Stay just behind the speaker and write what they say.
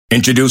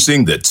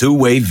Introducing the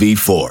Two-Way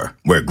V4,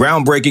 where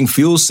groundbreaking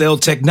fuel cell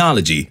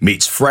technology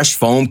meets fresh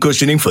foam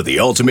cushioning for the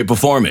ultimate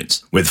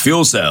performance. With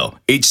Fuel Cell,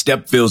 each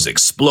step feels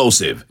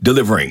explosive,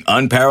 delivering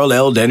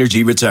unparalleled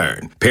energy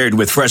return. Paired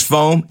with fresh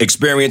foam,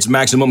 experience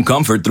maximum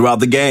comfort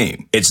throughout the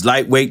game. Its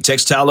lightweight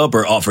textile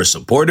upper offers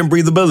support and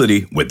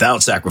breathability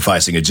without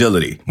sacrificing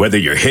agility. Whether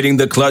you're hitting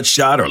the clutch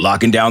shot or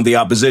locking down the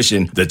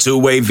opposition, the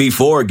Two-Way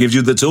V4 gives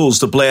you the tools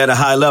to play at a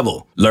high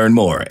level. Learn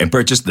more and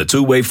purchase the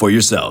Two-Way for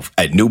yourself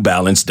at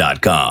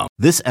newbalance.com.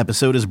 This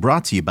episode is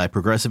brought to you by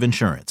Progressive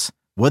Insurance.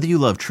 Whether you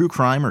love true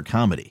crime or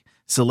comedy,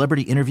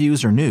 celebrity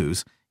interviews or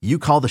news, you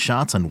call the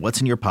shots on what's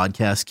in your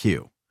podcast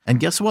queue. And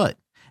guess what?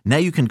 Now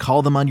you can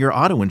call them on your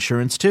auto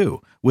insurance too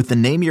with the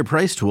Name Your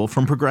Price tool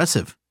from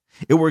Progressive.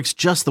 It works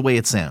just the way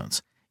it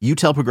sounds. You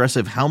tell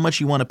Progressive how much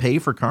you want to pay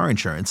for car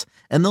insurance,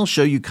 and they'll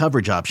show you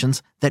coverage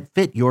options that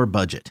fit your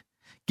budget.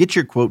 Get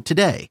your quote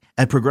today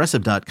at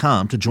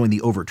Progressive.com to join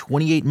the over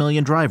 28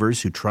 million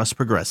drivers who trust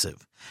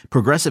Progressive.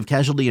 Progressive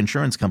Casualty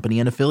Insurance Company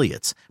and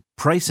Affiliates.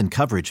 Price and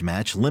coverage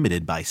match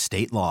limited by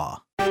state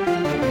law.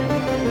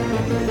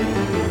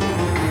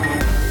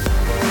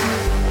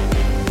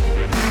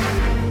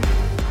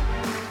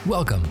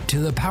 Welcome to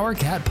the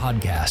PowerCat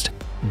Podcast,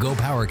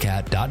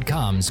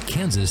 GoPowerCat.com's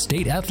Kansas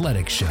State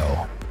Athletics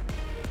Show.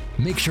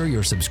 Make sure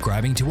you're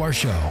subscribing to our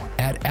show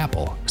at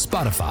Apple,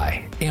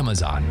 Spotify,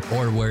 Amazon,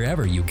 or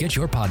wherever you get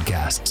your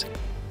podcasts.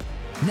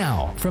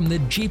 Now, from the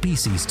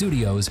GPC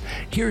studios,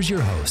 here's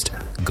your host,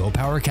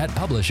 GoPowerCat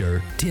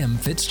publisher, Tim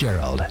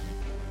Fitzgerald.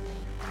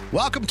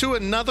 Welcome to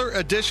another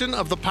edition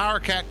of the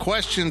PowerCat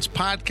Questions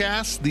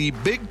Podcast, the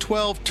Big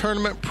 12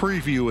 Tournament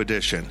Preview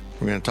Edition.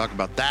 We're going to talk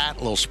about that, a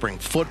little spring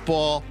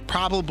football,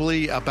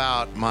 probably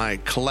about my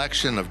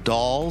collection of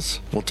dolls.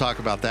 We'll talk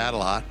about that a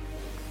lot.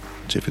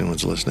 See if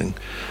anyone's listening.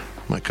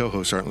 My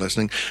co-hosts aren't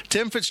listening.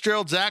 Tim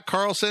Fitzgerald, Zach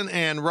Carlson,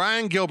 and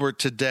Ryan Gilbert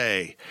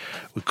today.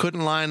 We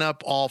couldn't line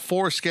up all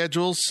four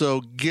schedules,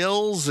 so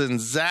Gills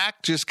and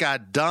Zach just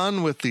got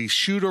done with the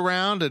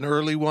shoot-around, an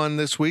early one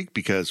this week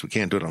because we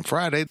can't do it on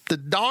Friday. The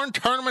darn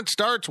tournament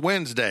starts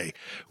Wednesday,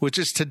 which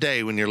is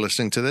today when you're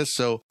listening to this,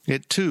 so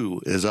it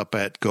too is up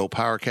at Go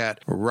PowerCat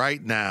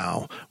right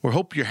now. We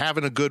hope you're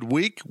having a good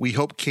week. We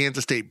hope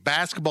Kansas State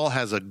basketball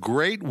has a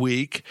great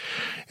week,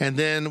 and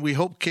then we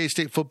hope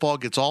K-State football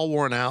gets all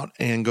worn out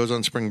and goes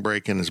on spring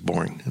break and is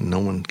boring and no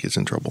one gets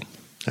in trouble.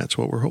 That's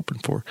what we're hoping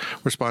for.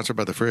 We're sponsored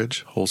by The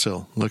Fridge,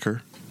 wholesale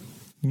liquor.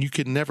 You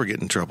can never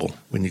get in trouble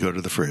when you go to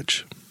The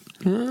Fridge.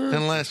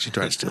 Unless you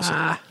try to steal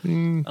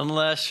something.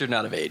 Unless you're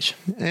not of age.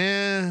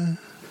 Okay.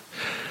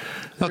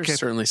 There's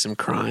certainly some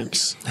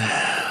crimes.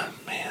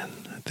 Man,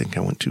 I think I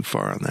went too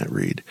far on that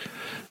read.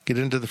 Get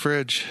into The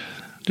Fridge.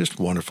 Just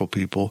wonderful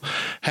people.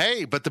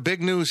 Hey, but the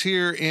big news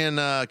here in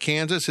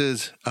Kansas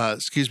is,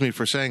 excuse me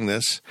for saying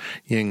this,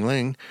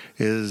 Yingling,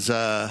 is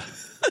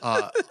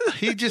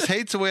he just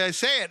hates the way I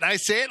say it. I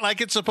say it like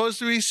it's supposed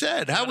to be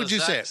said. How would you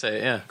say it?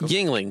 Yeah.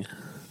 Yingling.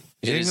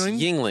 It is Yingling?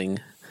 Yingling.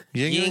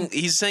 Yingling?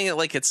 He's saying it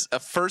like it's a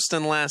first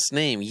and last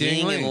name.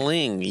 Ying Yingling. and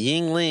Ling.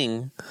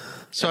 Yingling.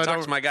 So I I talked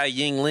don't. to my guy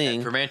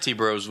Yingling. For Manti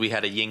Bros, we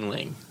had a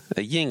Yingling.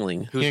 A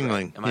Yingling. Who's Yingling.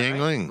 right? Am I right?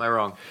 Yingling. Am I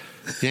wrong?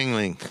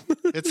 Yingling.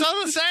 It's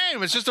all the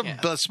same. It's just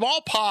a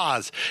small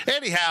pause.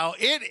 Anyhow,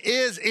 it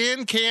is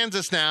in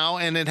Kansas now,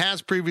 and it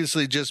has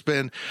previously just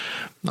been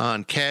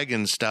on keg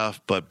and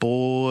stuff. But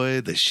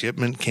boy, the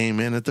shipment came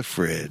in at the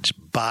Fridge.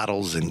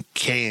 Bottles and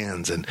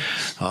cans, and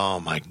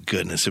oh my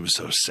goodness, it was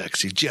so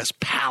sexy.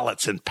 Just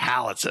pallets and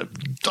pallets of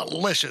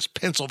delicious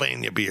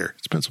Pennsylvania beer.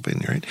 It's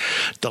Pennsylvania, right?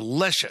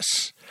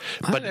 Delicious.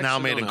 But now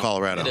made in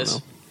Colorado. It is.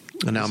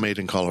 And now made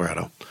in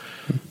Colorado.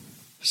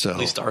 So, At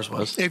least ours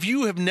was. if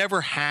you have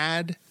never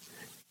had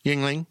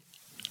Yingling,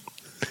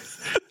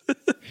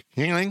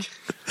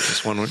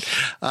 just one word,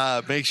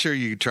 make sure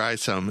you try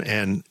some.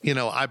 And,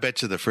 I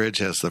bet you the Fridge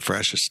has the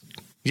freshest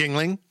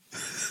Yingling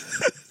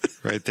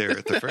right there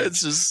at the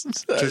Fridge. It's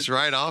just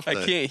right off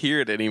I can't hear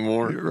it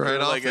anymore. right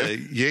off Like the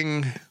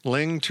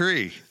Yingling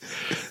tree.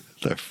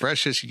 The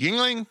freshest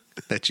Yingling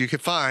that you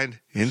could find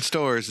in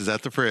stores is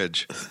at the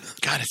Fridge.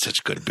 God, it's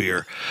such good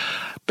beer.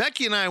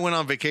 Becky and I went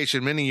on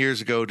vacation many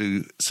years ago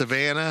to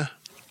Savannah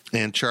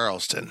and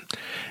Charleston.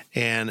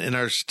 And in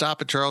our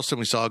stop at Charleston,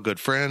 we saw a good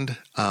friend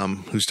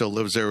who still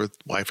lives there with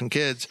wife and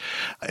kids.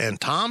 And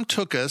Tom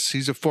took us,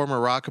 he's a former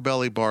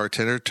Rockabilly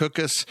bartender, took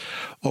us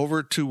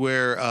over to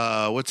where,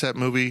 what's that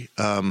movie?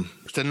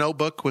 The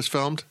Notebook was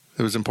filmed.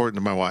 It was important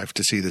to my wife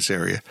to see this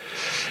area.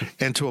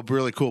 And to a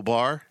really cool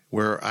bar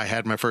where I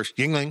had my first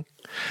Yingling.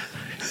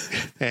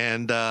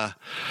 And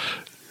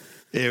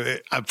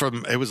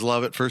it was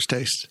love at first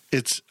taste.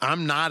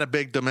 I'm not a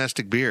big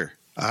domestic beer.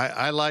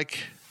 I like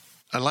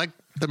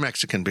the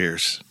Mexican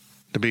beers,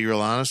 to be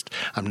real honest.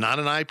 I'm not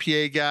an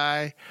IPA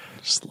guy.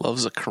 Just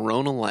loves a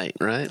Corona Light,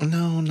 right?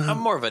 No. I'm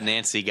more of a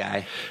Nancy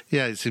guy.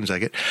 Yeah, it seems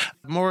like it.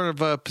 More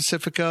of a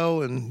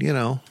Pacifico and,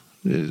 a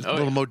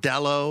little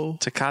Modelo.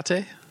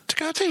 Tecate?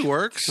 Tecate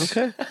works.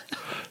 Okay.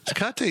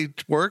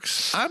 Tecate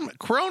works.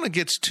 Corona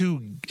gets too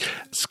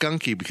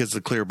skunky because of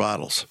the clear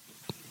bottles.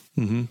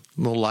 A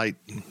little light.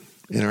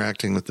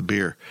 interacting with the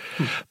beer.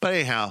 But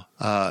anyhow,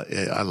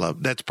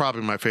 that's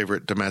probably my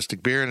favorite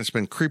domestic beer, and it's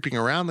been creeping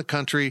around the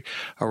country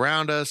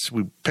around us.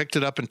 We picked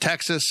it up in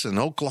Texas and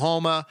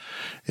Oklahoma.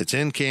 It's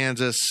in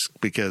Kansas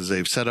because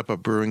they've set up a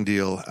brewing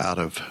deal out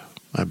of,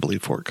 I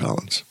believe, Fort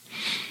Collins,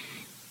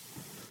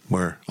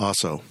 where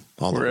also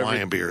all the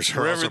Hawaiian beers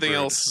are where also everything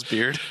brewed. else is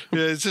beard.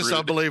 Yeah, it's just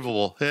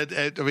unbelievable.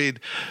 I mean,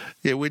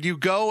 when you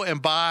go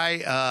and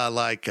buy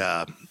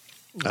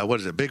what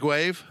is it, Big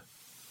Wave?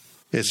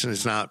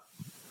 It's not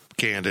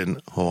canned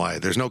in Hawaii.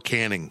 There's no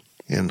canning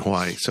in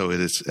Hawaii, so it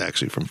is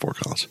actually from Fort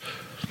Collins.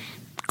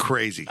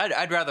 Crazy.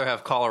 I'd rather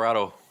have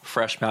Colorado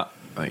fresh,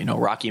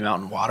 Rocky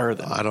Mountain water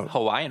than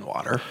Hawaiian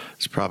water.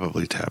 It's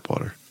probably tap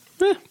water.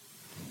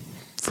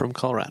 From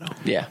Colorado.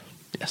 Yeah.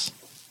 Yes.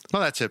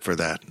 Well, that's it for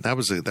that. That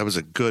was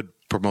a good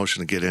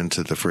promotion to get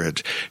into the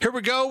fridge. Here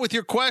we go with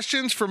your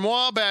questions from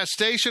Wabash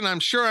Station. I'm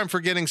sure I'm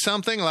forgetting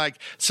something, like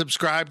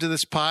subscribe to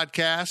this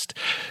podcast,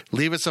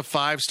 leave us a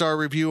 5-star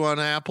review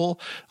on Apple,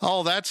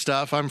 all that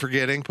stuff I'm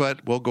forgetting,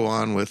 but we'll go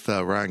on with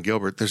Ryan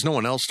Gilbert. There's no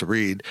one else to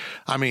read.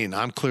 I mean,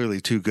 I'm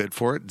clearly too good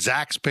for it.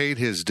 Zach's paid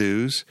his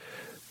dues.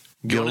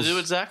 You want to do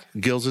it, Zach?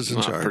 Gills is in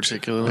Not charge.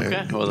 particularly.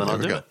 Okay, well then I'll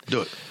do it. Do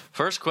it.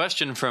 First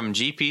question from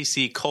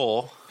GPC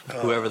Cole,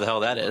 whoever the hell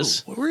that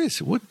is. Where is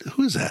it?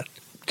 Who is that?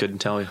 Couldn't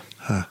tell you.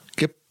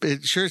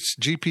 Sure, it's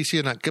GPC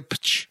and not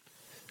Gipich.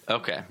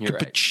 Okay, you're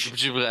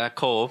right.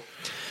 Cole,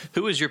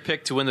 who is your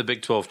pick to win the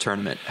Big 12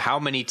 tournament? How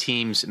many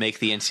teams make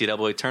the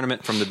NCAA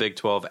tournament from the Big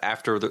 12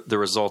 after the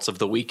results of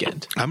the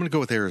weekend? I'm going to go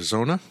with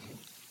Arizona.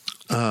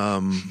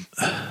 And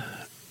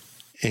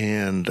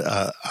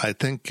I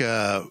think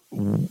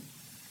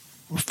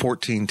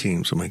 14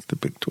 teams will make the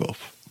Big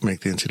 12, make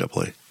the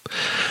NCAA.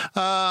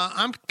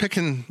 I'm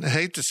picking, I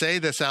hate to say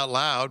this out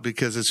loud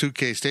because it's who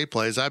K-State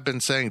plays. I've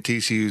been saying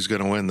TCU is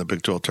going to win the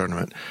Big 12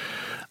 tournament.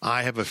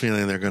 I have a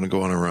feeling they're going to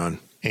go on a run.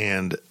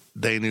 And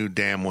they knew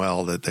damn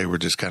well that they were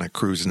just kind of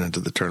cruising into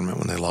the tournament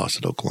when they lost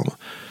at Oklahoma.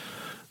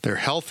 They're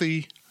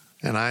healthy,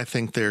 and I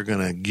think they're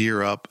going to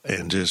gear up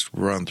and just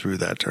run through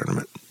that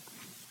tournament.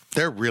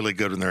 They're really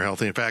good when they're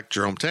healthy. In fact,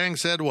 Jerome Tang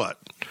said what?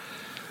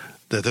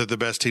 That they're the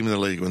best team in the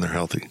league when they're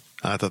healthy.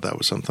 I thought that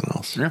was something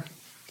else. Yeah.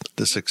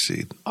 The 6th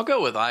seed. I'll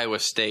go with Iowa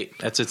State.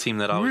 That's a team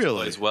that always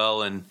Really? plays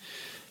well. And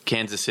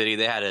Kansas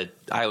City,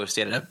 Iowa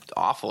State had an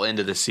awful end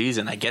of the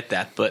season. I get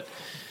that, but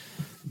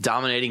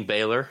dominating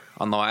Baylor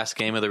on the last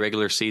game of the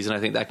regular season, I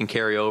think that can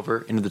carry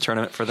over into the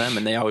tournament for them,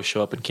 and they always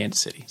show up in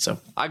Kansas City. So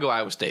I go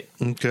Iowa State.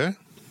 Okay.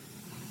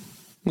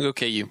 We'll go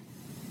KU.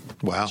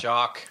 Wow.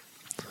 Chalk.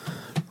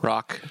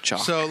 Rock.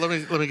 Chalk. So let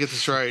me get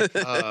this right.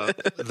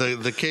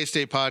 The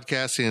K-State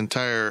podcast, the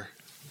entire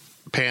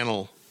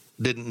panel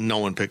no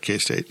one picked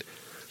K-State,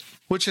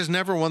 which has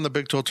never won the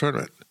Big 12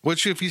 tournament.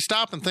 Which, if you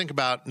stop and think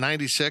about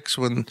 96,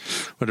 when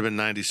would have been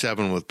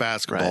 97 with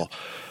basketball,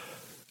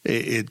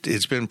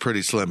 it's been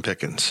pretty slim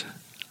pickings.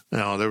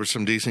 Now, there were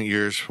some decent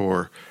years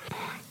for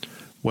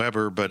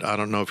Weber, but I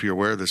don't know if you're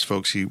aware of this,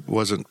 folks. He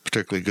wasn't a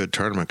particularly good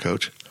tournament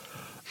coach.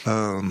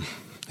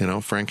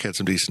 Frank had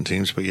some decent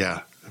teams, but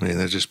yeah, I mean,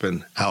 they've just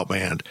been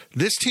outmanned.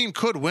 This team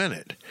could win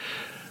it.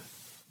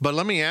 But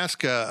let me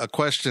ask a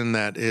question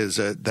that is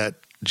that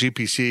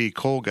GPC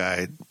Cole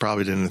guy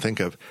probably didn't think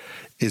of.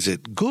 Is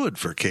it good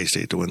for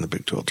K-State to win the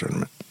Big 12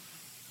 tournament?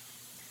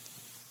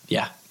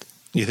 Yeah.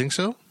 You think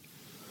so?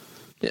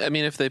 Yeah, I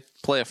mean, if they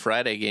play a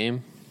Friday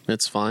game,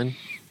 it's fine.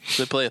 If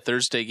they play a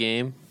Thursday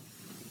game,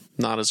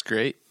 not as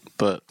great.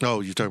 But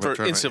you're talking about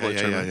for NCAA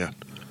tournament. Yeah.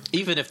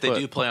 Even if they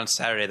do play on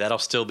Saturday, that'll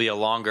still be a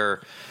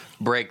longer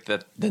break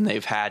than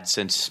they've had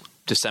since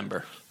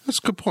December. That's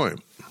a good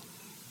point.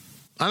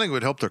 I think it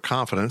would help their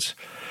confidence.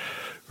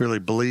 Really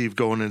believe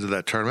going into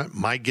that tournament.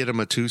 Might get them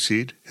a 2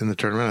 seed in the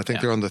tournament. I think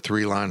they're on the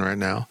 3 line right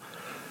now.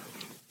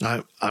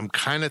 I'm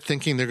kind of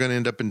thinking they're going to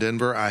end up in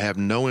Denver. I have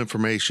no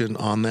information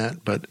on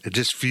that, but it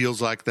just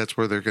feels like that's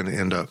where they're going to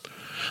end up.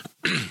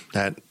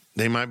 That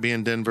they might be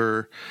in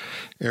Denver.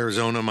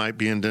 Arizona might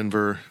be in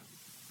Denver.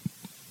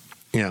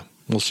 Yeah,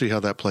 we'll see how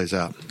that plays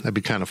out. That'd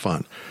be kind of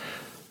fun.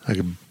 I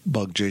could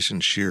bug Jason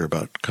Shear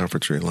about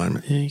conference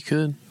realignment. Yeah, you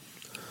could.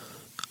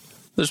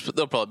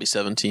 There'll probably be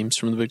 7 teams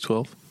from the Big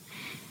 12.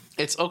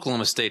 It's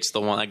Oklahoma State's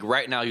the one. Like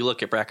right now, you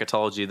look at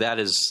bracketology, that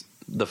is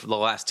the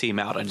last team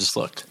out. I just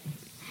looked.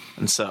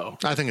 And so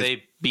I think if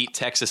they beat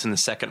Texas in the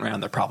second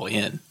round, they're probably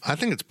in. I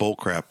think it's bull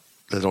crap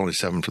that only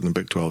 7 from the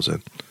Big 12's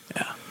in.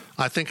 Yeah.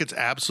 I think it's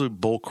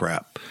absolute bull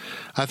crap.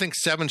 I think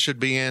 7 should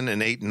be in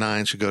and 8 and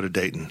 9 should go to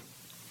Dayton.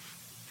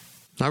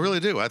 I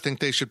really do. I think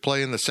they should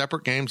play in the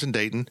separate games in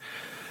Dayton,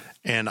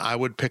 and I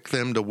would pick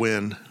them to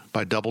win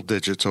by double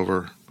digits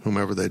over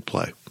whomever they'd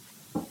play.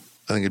 I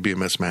think it'd be a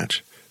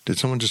mismatch. Did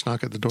someone just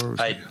knock at the door?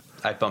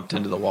 I bumped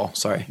into the wall.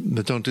 Sorry.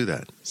 Don't do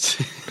that.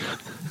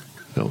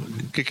 No,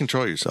 get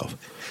control of yourself.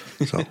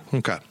 So,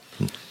 okay.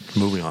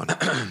 Moving on.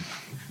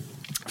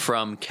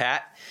 From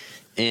Kat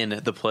in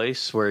the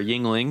place where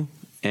Yingling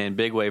and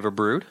Big Wave are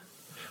brewed.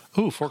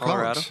 Ooh, Fort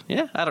Colorado. Collins.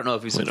 Yeah, I don't know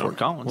if he's in Fort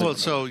Collins. Well,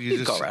 so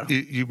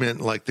you meant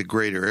like the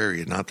greater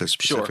area, not the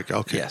specific. Sure.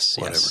 Okay, yes,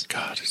 whatever. Yes.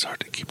 God, it's hard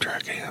to keep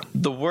track of him.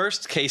 The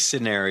worst case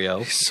scenario.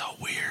 He's so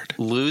weird.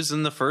 Lose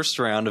in the first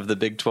round of the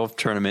Big 12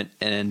 tournament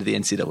and the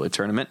NCAA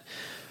tournament.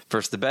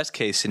 Versus the best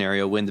case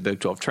scenario, win the Big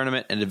 12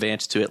 tournament and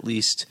advance to at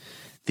least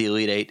the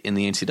Elite Eight in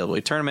the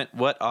NCAA tournament.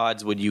 What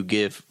odds would you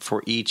give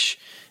for each,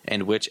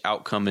 and which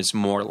outcome is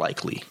more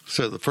likely?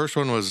 So the first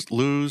one was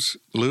lose?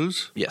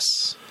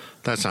 Yes.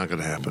 That's not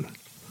going to happen.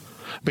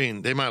 I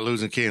mean, they might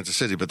lose in Kansas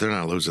City, but they're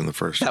not losing the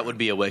first. That would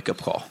be a wake-up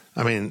call.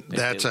 I mean,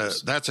 that's a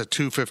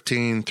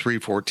 2-15,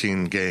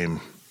 3-14 game.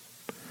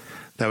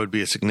 That would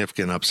be a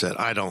significant upset.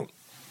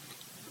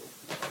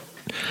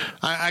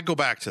 I go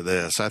back to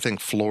this. I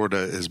think Florida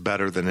is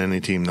better than any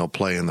team they'll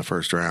play in the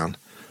first round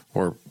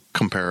or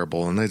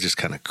comparable, and they just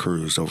kind of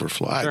cruised over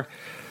Florida. Sure.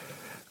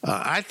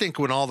 I think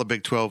when all the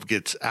Big 12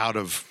 gets out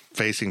of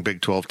facing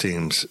Big 12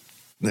 teams,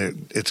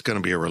 it's going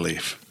to be a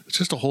relief. It's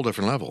just a whole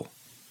different level.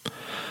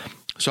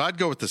 So I'd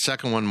go with the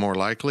second one more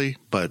likely,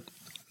 but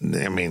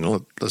I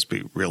mean, let's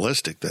be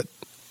realistic that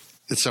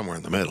it's somewhere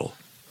in the middle.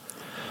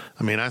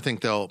 I mean, I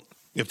think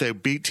if they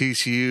beat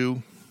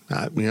TCU,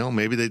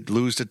 maybe they'd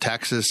lose to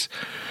Texas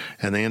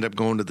and they end up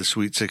going to the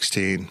Sweet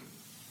 16.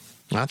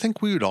 I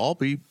think we would all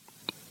be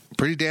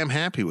pretty damn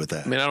happy with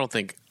that. I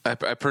mean, I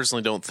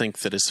personally don't think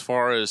that as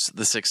far as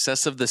the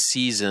success of the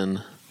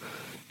season,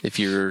 if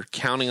you're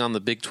counting on the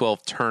Big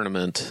 12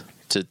 tournament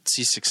to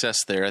see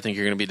success there, I think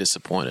you're going to be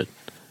disappointed.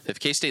 If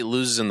K-State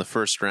loses in the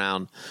first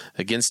round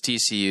against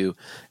TCU,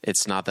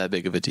 it's not that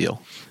big of a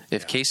deal.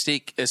 If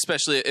K-State,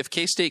 especially if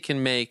K-State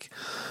can make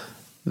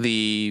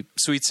the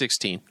Sweet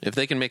 16, if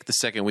they can make the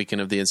second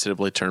weekend of the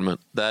NCAA tournament,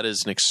 that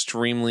is an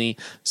extremely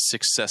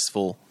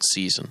successful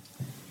season.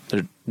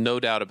 There's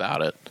no doubt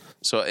about it.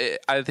 So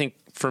I think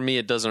for me,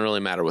 it doesn't really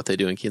matter what they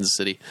do in Kansas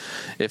City.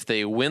 If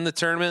they win the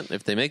tournament,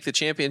 if they make the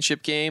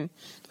championship game,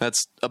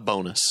 that's a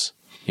bonus,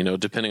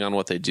 depending on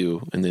what they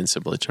do in the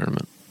NCAA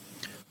tournament.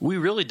 We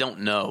really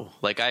don't know.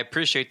 Like, I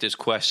appreciate this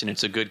question.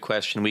 It's a good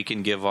question. We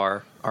can give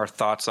our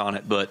thoughts on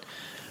it, but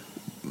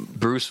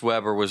Bruce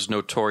Weber was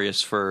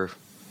notorious for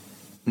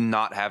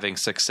not having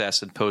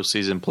success in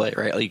postseason play,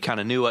 right? Like, you kind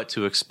of knew what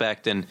to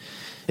expect, and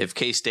if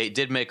K-State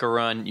did make a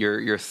run,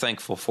 you're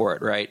thankful for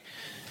it, right?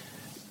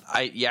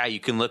 You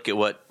can look at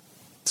what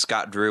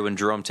Scott Drew and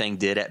Jerome Tang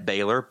did at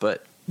Baylor,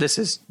 but this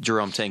is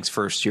Jerome Tang's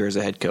first year as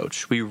a head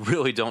coach. We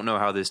really don't know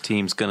how this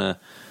team's going to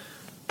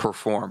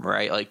perform,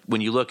 right? Like,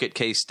 when you look at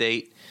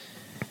K-State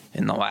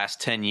in the last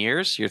 10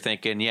 years, you're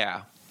thinking,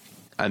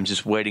 I'm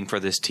just waiting for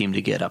this team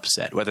to get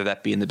upset, whether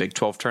that be in the Big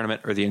 12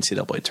 tournament or the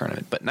NCAA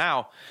tournament. But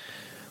now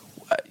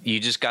you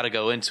just got to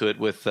go into it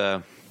with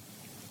an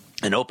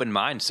open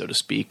mind, so to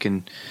speak,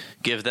 and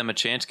give them a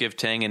chance, give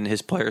Tang and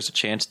his players a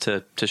chance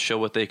to show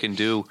what they can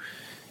do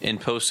in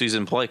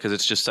postseason play, because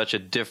it's just such a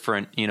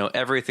different,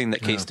 everything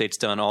that K-State's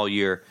done all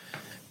year,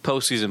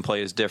 postseason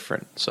play is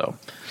different. So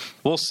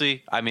we'll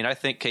see. I mean, I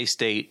think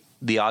K-State,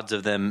 the odds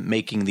of them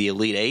making the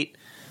Elite Eight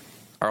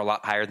are a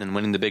lot higher than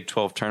winning the Big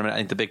 12 tournament. I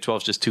think the Big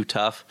 12 is just too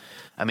tough.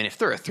 I mean, if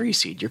they're a 3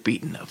 seed, you're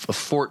beating a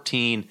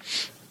 14,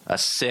 a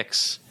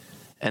 6,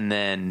 and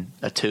then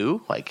a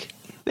 2. Like,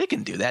 they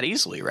can do that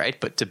easily, right?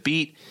 But to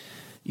beat,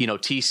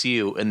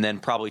 TCU and then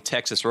probably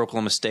Texas or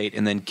Oklahoma State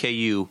and then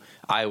KU,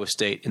 Iowa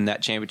State in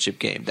that championship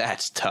game,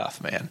 that's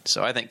tough, man.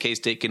 So I think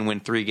K-State can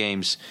win 3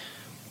 games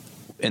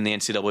in the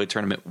NCAA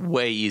tournament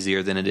way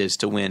easier than it is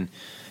to win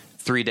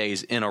 3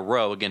 days in a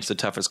row against the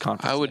toughest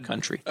conference in the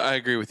country. I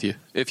agree with you.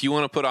 If you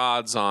want to put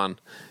odds on,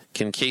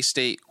 can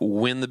K-State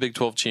win the Big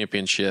 12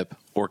 championship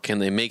or can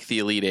they make the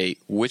Elite Eight,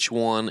 which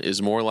one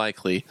is more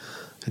likely?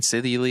 I'd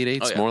say the Elite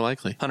Eight's more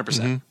likely. 100%.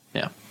 Mm-hmm.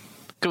 Yeah.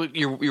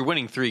 You're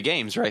winning 3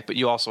 games, right? But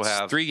you also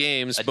have 3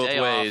 games both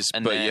ways,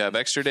 but you have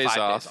extra days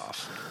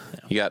off. Yeah.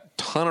 You got a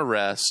ton of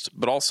rest,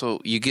 but also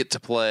you get to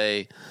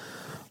play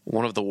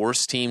one of the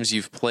worst teams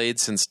you've played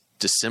since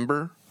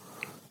December.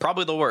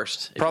 Probably the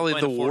worst. Probably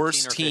the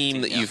worst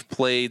team that you've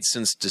played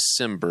since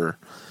December.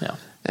 Yeah.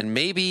 And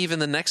maybe even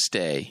the next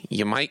day,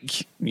 you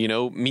might,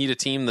 meet a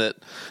team that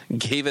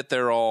gave it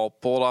their all,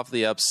 pulled off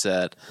the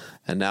upset,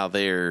 and now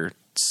they're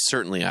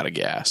certainly out of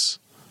gas.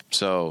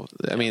 So,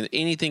 I mean,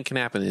 anything can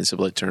happen in the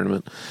NCAA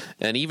tournament.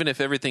 And even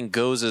if everything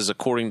goes as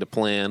according to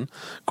plan,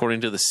 according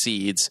to the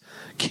seeds,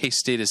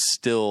 K-State is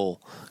still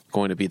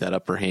going to be that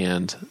upper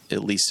hand,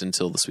 at least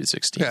until the Sweet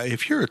 16. Yeah,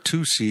 if you're a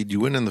 2 seed,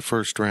 you win in the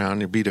first round,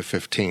 you beat a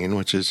 15,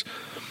 which is,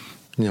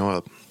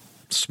 a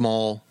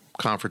small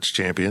conference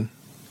champion.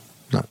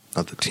 Not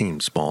the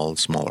team small,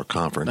 smaller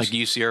conference. Like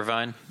UC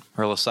Irvine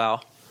or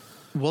LaSalle?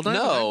 Well,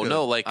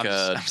 no, like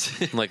a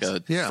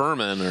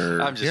Furman or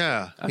I'm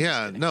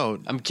kidding. No,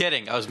 I'm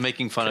kidding. I was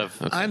making fun of.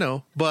 I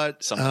know,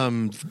 but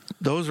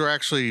those are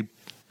actually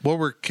what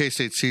were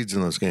K-State seeds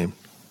in those games?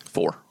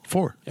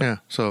 4. Yeah.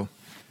 So,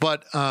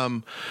 but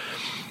you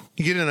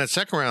get in that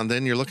second round,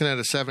 then you're looking at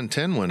a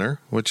 7-10 winner,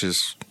 which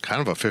is kind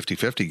of a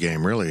 50-50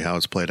 game, really, how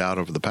it's played out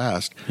over the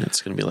past.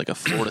 It's going to be like a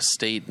Florida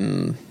State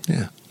and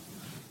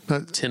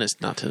not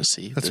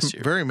Tennessee that's this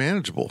year. Very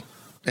manageable.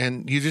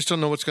 And you just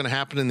don't know what's going to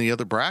happen in the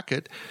other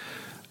bracket.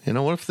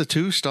 What if the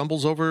 2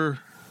 stumbles over,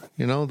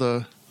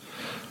 the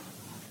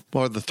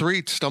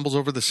 3 stumbles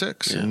over the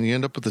 6, and you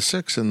end up with the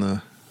 6 in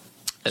the.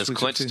 As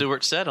Clint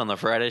Stewart said on the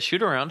Friday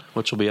shoot-around,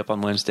 which will be up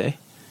on Wednesday,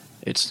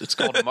 it's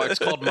called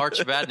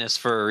March Madness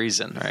for a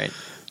reason, right?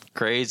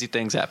 Crazy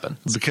things happen.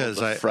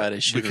 Because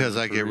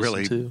I get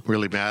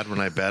really mad when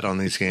I bet on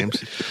these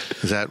games.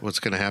 Is that what's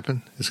going to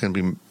happen? It's going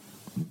to be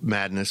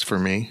madness for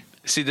me.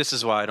 See, this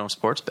is why I don't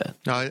sports bet.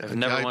 No, I've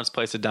never once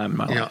placed a dime in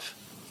my life.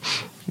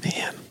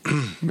 Man,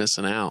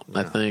 missing out,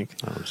 I think.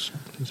 I was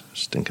a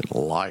stinking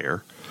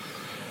liar.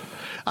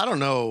 I don't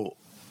know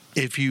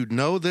if you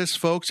know this,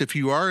 folks. If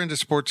you are into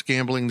sports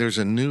gambling, there's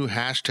a new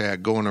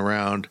hashtag going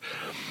around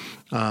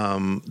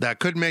that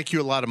could make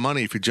you a lot of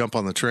money if you jump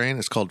on the train.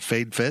 It's called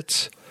Fade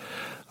Fits.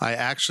 I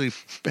actually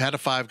had a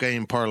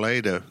 5-game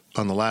parlay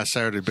on the last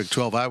Saturday of Big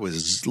 12. I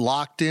was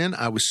locked in.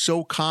 I was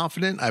so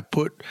confident. I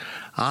put,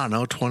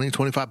 $20,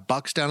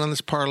 $25 down on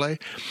this parlay.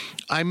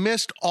 I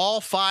missed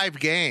all 5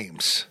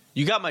 games.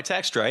 You got my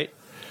text right.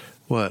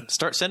 What?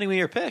 Start sending me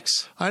your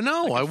picks. I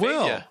know. I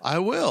will. I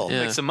will.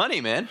 Yeah. Make some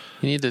money, man.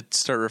 You need to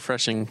start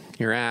refreshing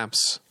your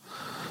apps.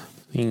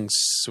 We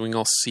can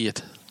all see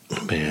it.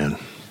 Man,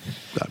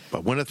 I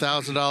win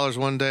 $1,000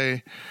 one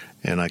day,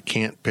 and I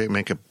can't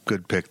make a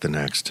good pick the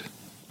next.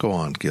 Go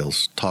on,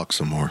 Gills. Talk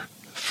some more.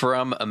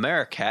 From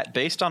Americat,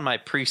 based on my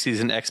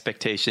preseason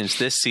expectations,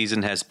 this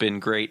season has been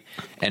great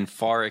and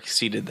far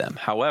exceeded them.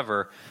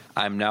 However,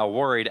 I'm now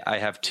worried I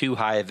have too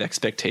high of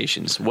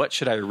expectations. What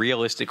should I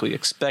realistically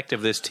expect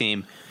of this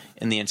team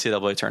in the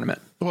NCAA tournament?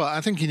 Well,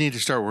 I think you need to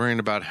start worrying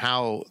about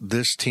how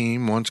this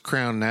team, once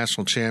crowned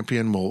national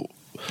champion, will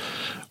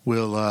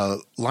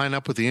line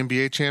up with the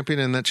NBA champion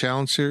in that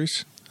challenge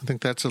series. I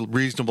think that's a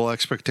reasonable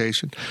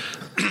expectation.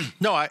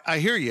 No, I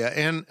hear you.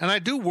 And I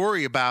do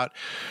worry about,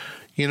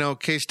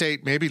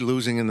 K-State maybe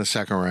losing in the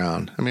second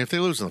round. I mean, if they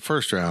lose in the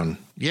first round,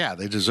 yeah,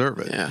 they deserve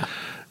it. Yeah.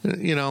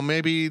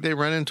 Maybe they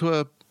run into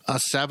a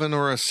 7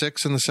 or a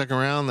 6 in the second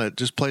round that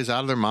just plays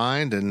out of their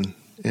mind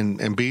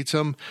and beats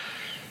them.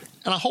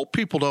 And I hope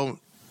people don't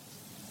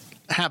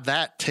have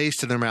that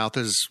taste in their mouth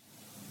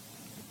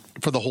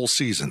for the whole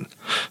season,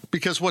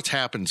 because what's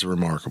happened is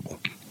remarkable.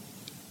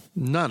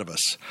 None of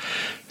us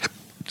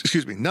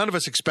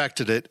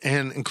expected it,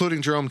 and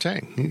including Jerome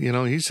Tang.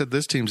 He said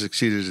this team's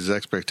exceeded his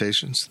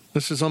expectations.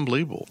 This is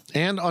unbelievable.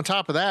 And on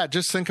top of that,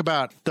 just think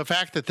about the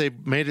fact that they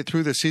made it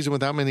through the season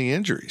without many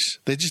injuries.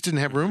 They just didn't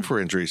have room for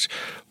injuries.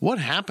 What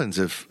happens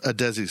if a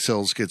Desi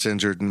Sills gets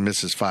injured and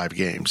misses 5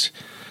 games?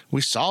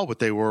 We saw what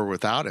they were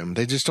without him.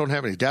 They just don't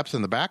have any depth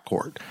in the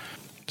backcourt.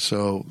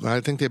 So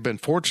I think they've been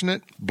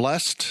fortunate,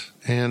 blessed,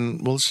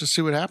 and let's just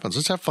see what happens.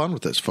 Let's have fun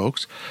with this,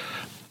 folks.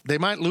 They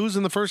might lose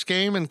in the first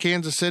game in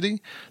Kansas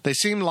City. They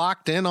seem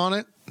locked in on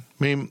it. I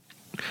mean,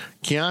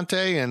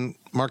 Keontae and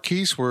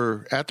Marquise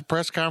were at the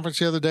press conference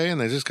the other day,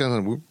 and they just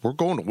we're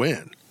going to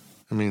win.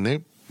 I mean,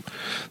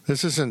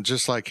 this isn't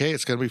just like, hey,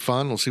 it's going to be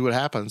fun. We'll see what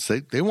happens.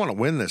 They want to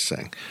win this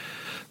thing.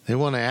 They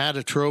want to add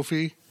a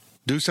trophy,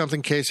 do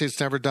something K-State's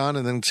never done,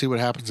 and then see what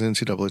happens in the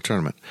NCAA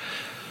tournament.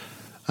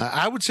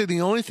 I would say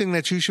the only thing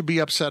that you should be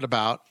upset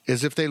about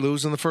is if they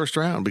lose in the first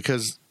round,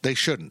 because they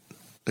shouldn't.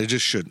 They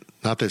just shouldn't.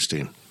 Not this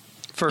team.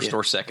 First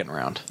or second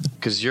round,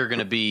 because you're going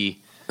to be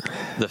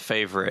the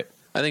favorite.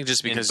 I think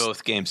just because in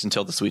both games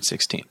until the Sweet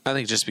 16. I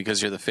think just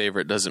because you're the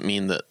favorite doesn't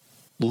mean that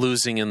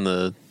losing in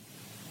the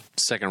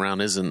second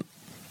round isn't.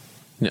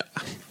 Yeah,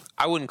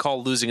 I wouldn't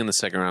call losing in the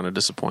second round a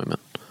disappointment.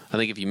 I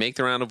think if you make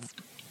the round of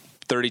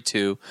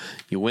 32,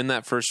 you win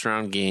that first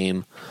round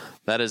game,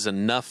 that is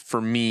enough for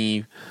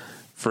me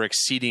for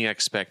exceeding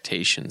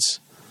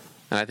expectations.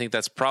 And I think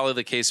that's probably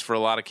the case for a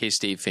lot of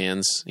K-State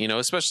fans,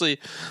 especially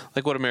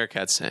like what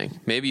Americat's saying.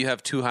 Maybe you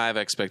have too high of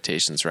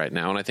expectations right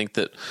now. And I think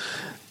that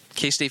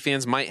K-State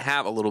fans might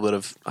have a little bit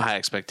of high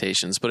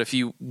expectations. But if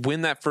you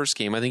win that first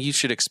game, I think you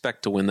should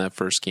expect to win that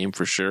first game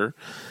for sure.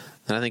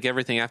 And I think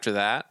everything after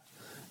that,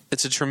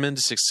 it's a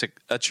tremendous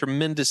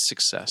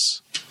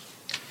success.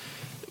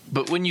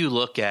 But when you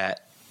look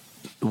at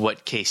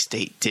what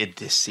K-State did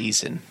this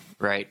season,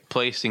 right,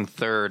 placing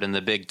third in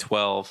the Big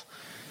 12,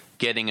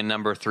 getting a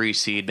number 3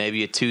 seed,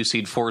 maybe a 2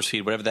 seed, 4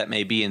 seed, whatever that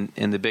may be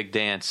in the big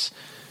dance,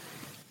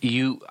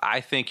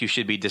 I think you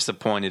should be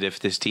disappointed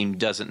if this team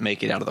doesn't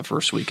make it out of the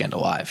first weekend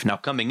alive. Now,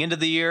 coming into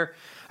the year,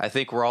 I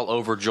think we're all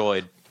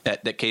overjoyed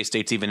that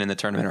K-State's even in the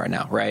tournament right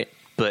now, right?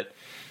 But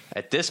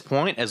at this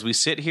point, as we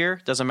sit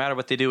here, doesn't matter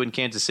what they do in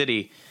Kansas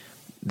City,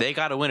 they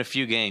got to win a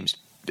few games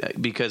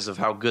because of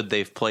how good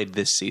they've played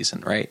this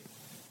season, right?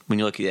 When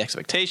you look at the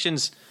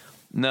expectations,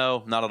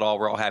 no, not at all.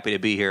 We're all happy to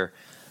be here.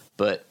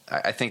 But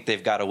I think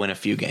they've got to win a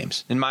few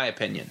games, in my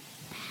opinion.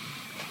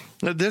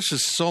 This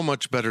is so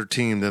much better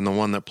team than the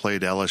one that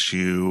played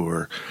LSU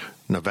or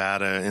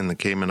Nevada in the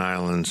Cayman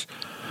Islands,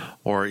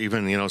 or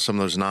even some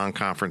of those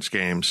non-conference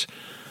games.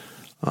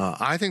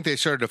 I think they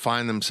started to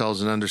find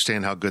themselves and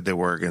understand how good they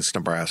were against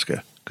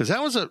Nebraska, because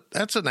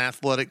that's an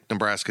athletic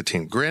Nebraska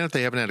team. Granted,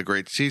 they haven't had a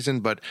great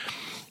season, but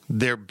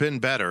they've been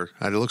better.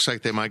 It looks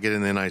like they might get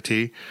in the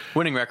NIT.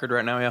 Winning record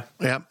right now, yeah.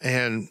 Yeah,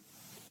 and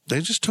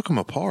took them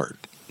apart.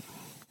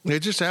 They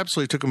just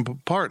absolutely took them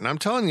apart. And I'm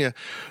telling you,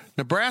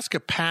 Nebraska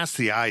passed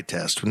the eye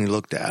test when you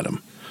looked at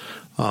them.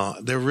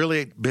 They're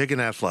really big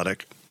and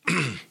athletic,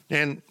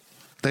 and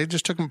they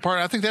just took them apart.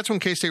 I think that's when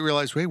K-State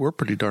realized, wait, we're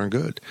pretty darn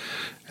good.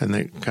 And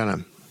they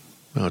kind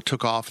of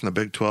took off in the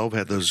Big 12,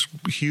 had those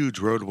huge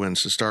road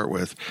wins to start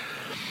with,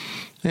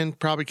 and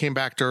probably came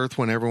back to earth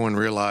when everyone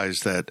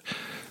realized that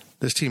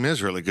this team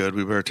is really good.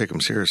 We better take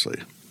them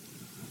seriously.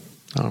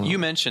 You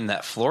mentioned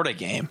that Florida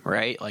game,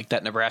 right? Like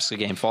that Nebraska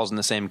game falls in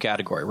the same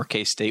category where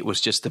K-State was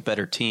just the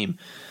better team.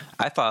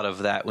 I thought of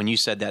that when you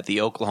said that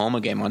the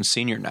Oklahoma game on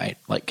senior night.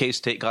 Like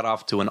K-State got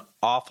off to an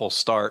awful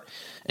start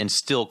and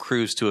still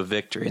cruised to a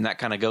victory. And that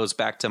kind of goes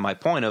back to my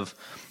point of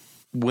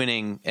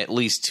winning at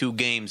least 2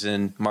 games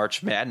in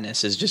March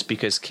Madness is just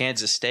because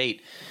Kansas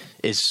State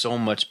is so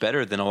much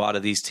better than a lot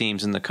of these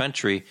teams in the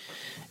country.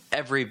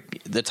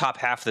 The top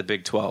half of the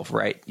Big 12,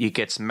 right? It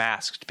gets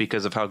masked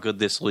because of how good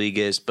this league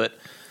is, but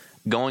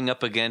going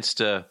up against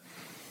a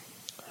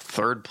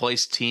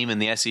third-place team in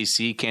the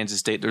SEC, Kansas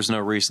State, there's no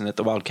reason that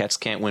the Wildcats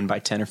can't win by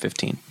 10 or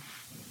 15.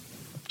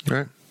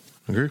 Right.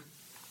 Agree.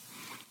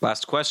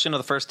 Last question of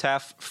the first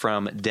half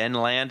from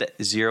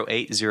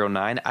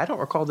Denland0809. I don't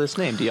recall this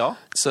name. Do y'all?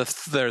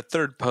 It's their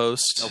third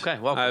post. Okay,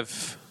 welcome.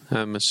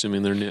 I'm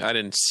assuming they're new. I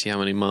didn't see how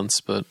many months,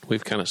 but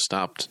we've kind of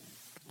stopped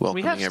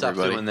welcoming we have everybody.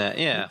 stopped doing that,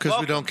 yeah. Because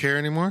we don't care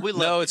anymore?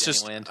 It's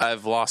just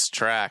I've lost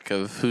track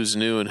of who's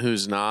new and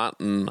who's not,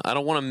 and I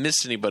don't want to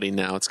miss anybody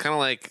now. It's kind of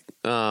like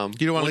you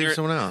don't want to leave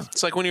someone out.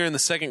 It's like when you're in the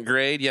second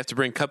grade, you have to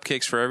bring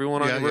cupcakes for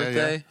everyone on your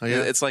birthday.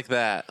 Yeah. It's like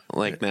that.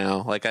 Like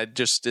now, like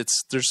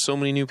there's so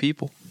many new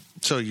people.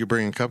 So you're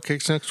bringing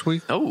cupcakes next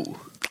week? Oh,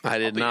 I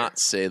did not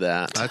say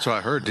that. That's what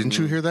I heard. Didn't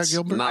you hear that,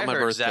 Gilbert? Not my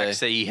birthday. Zach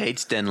say he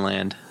hates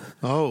Denland.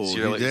 Oh,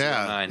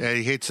 0809. yeah.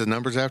 He hates the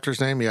numbers after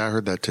his name? Yeah, I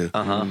heard that too.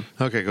 Uh-huh.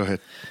 Okay, go ahead.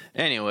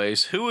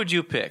 Anyways, who would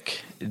you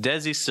pick?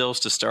 Desi Sills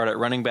to start at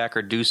running back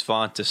or Deuce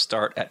Vaughn to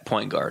start at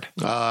point guard?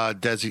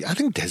 Desi. I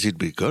think Desi'd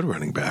be a good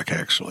running back,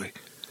 actually.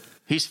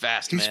 He's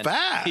fast, man. He's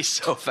fast. He's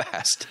so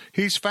fast.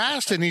 He's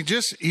fast, and he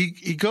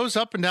goes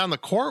up and down the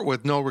court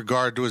with no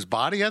regard to his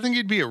body. I think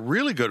he'd be a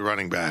really good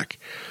running back.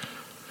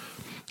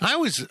 I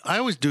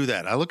always do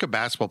that. I look at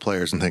basketball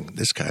players and think,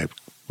 this guy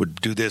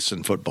would do this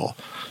in football.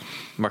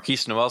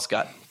 Marquise Noel's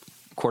got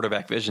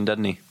quarterback vision,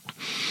 doesn't he?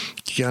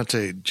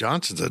 Deontay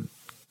Johnson's a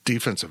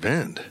defensive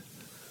end.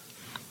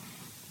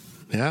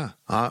 Yeah.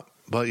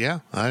 But yeah,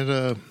 I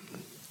don't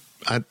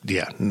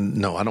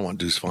want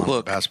Deuce Vaughn on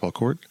the basketball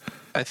court.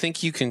 I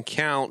think you can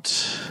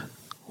count,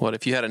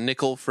 if you had a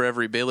nickel for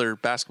every Baylor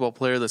basketball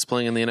player that's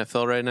playing in the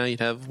NFL right now,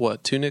 you'd have,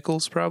 2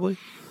 nickels probably?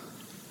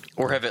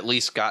 Or have at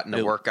least gotten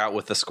a workout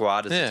with the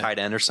squad as a tight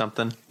end or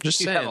something. Just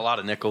saying. You have a lot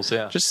of nickels,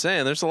 yeah. Just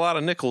saying, there's a lot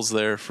of nickels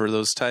there for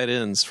those tight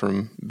ends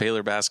from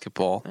Baylor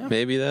basketball. Yeah.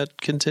 Maybe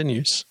that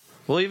continues.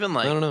 Well, even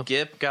I don't know.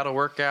 Gip got a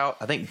workout.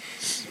 I don't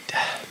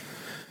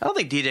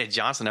think DJ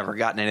Johnson ever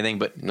gotten anything,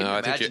 but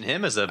imagine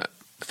him as a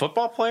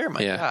football player?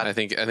 My God. I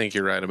think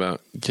you're right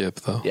about Gip,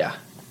 though. Yeah.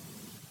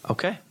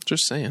 Okay.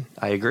 Just saying.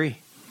 I agree.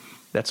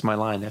 That's my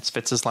line. That's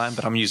Fitz's line,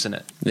 but I'm using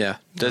it. Yeah.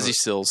 Desi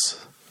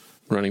Sills.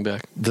 Running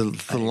back. The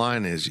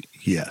line is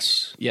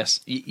yes.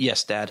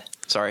 Yes, Dad.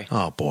 Sorry.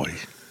 Oh, boy.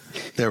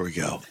 There we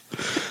go.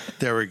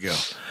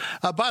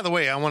 By the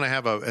way, I want to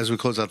have, as we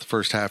close out the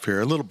first half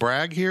here, a little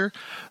brag here.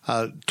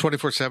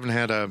 24/7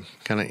 had a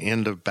kind of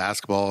end of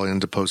basketball,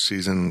 end of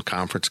postseason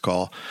conference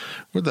call.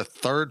 We're the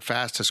 3rd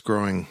fastest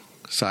growing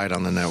site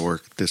on the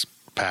network this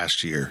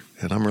past year,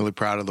 and I'm really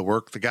proud of the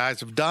work the guys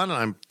have done.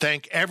 And I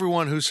thank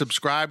everyone who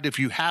subscribed. If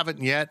you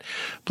haven't yet,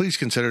 please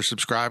consider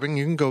subscribing.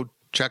 You can go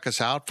check us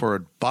out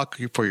for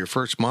 $1 for your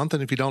first month,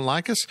 and if you don't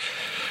like us,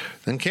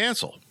 then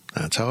cancel.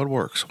 That's how it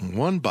works.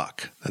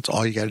 $1. That's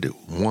all you got to do.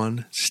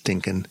 $1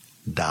 stinking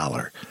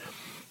dollar.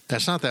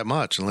 That's not that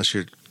much unless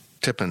you're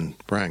tipping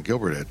Brian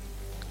Gilbert at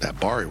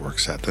that bar he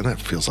works at. Then that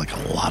feels like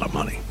a lot of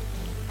money.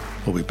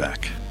 We'll be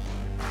back.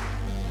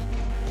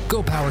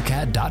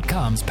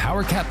 GoPowerCat.com's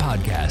PowerCat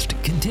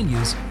podcast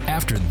continues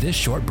after this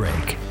short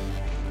break.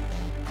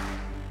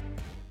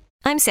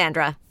 I'm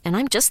Sandra, and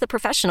I'm just the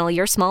professional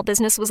your small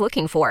business was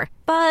looking for.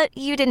 But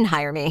you didn't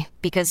hire me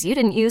because you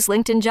didn't use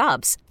LinkedIn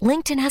Jobs.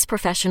 LinkedIn has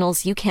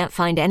professionals you can't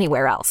find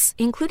anywhere else,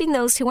 including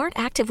those who aren't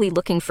actively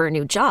looking for a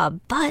new job,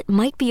 but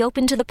might be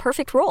open to the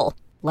perfect role,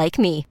 like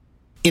me.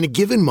 In a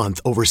given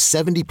month, over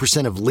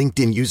 70% of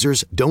LinkedIn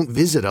users don't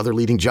visit other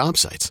leading job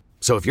sites.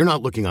 So if you're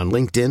not looking on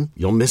LinkedIn,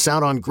 you'll miss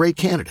out on great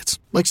candidates,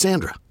 like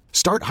Sandra.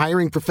 Start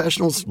hiring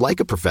professionals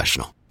like a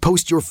professional.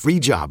 Post your free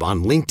job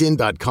on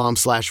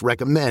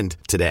linkedin.com/recommend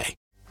today.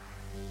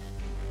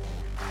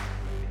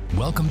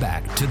 Welcome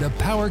back to the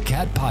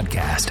PowerCat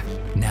podcast.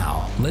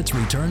 Now, let's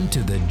return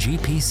to the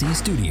GPC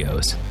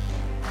studios.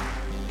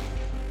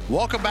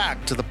 Welcome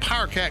back to the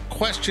PowerCat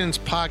Questions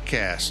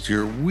Podcast,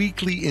 your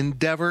weekly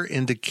endeavor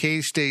into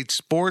K-State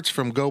sports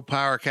from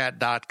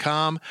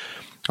GoPowerCat.com.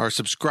 our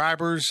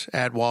subscribers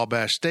at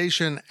Wabash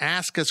Station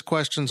ask us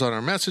questions on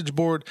our message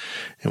board,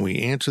 and we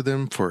answer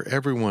them for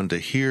everyone to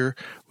hear.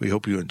 We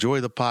hope you enjoy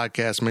the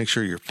podcast. Make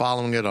sure you're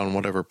following it on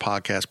whatever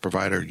podcast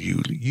provider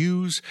you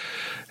use.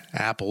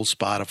 Apple,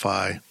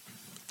 Spotify,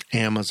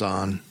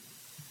 Amazon.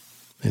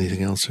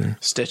 Anything else there?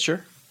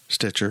 Stitcher.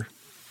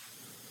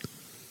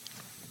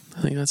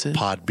 I think that's it.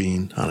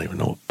 Podbean. I don't even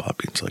know what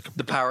Podbean's like.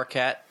 The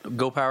PowerCat,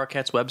 Go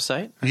PowerCat's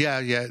website. Yeah.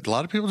 A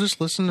lot of people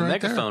just listen right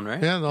there. Megaphone,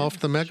 right? Yeah, off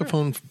the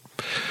megaphone. Sure.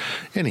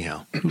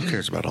 Anyhow, who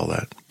cares about all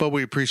that? But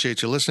we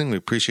appreciate you listening. We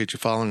appreciate you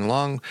following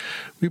along.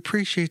 We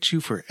appreciate you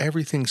for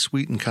everything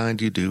sweet and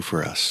kind you do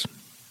for us.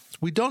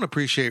 We don't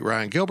appreciate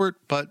Ryan Gilbert,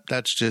 but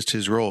that's just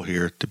his role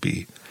here to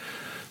be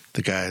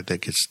the guy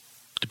that gets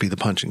to be the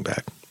punching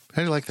bag.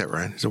 How do you like that,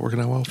 Ryan? Is it working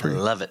out well for you? I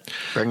love it.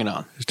 Bring it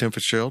on. It's Tim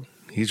Fitzgerald.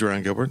 He's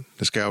Ryan Gilbert.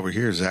 This guy over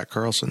here is Zach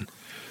Carlson.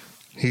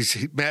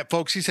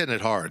 Folks, he's hitting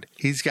it hard.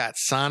 He's got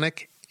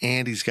Sonic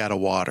and he's got a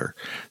water.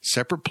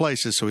 Separate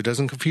places so he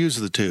doesn't confuse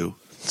the two.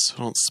 So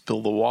don't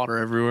spill the water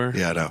everywhere.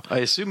 Yeah, I know. I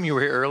assume you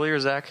were here earlier,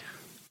 Zach,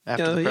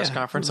 after the press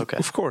conference? Okay.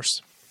 Of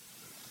course.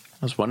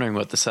 I was wondering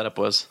what the setup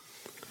was.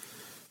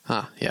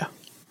 Yeah.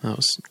 I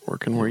was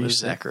working where you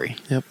said. Zachary.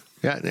 Yep.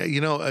 Yeah,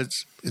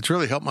 it's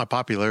really helped my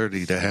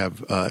popularity to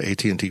have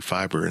AT&T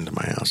fiber into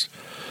my house.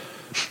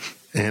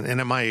 And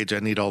at my age, I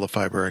need all the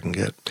fiber I can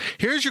get.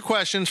 Here's your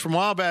questions from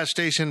Wabash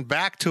Station.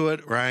 Back to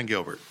it, Ryan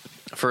Gilbert.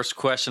 First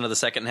question of the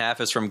second half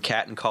is from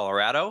Kat in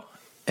Colorado.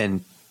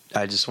 And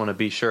I just want to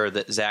be sure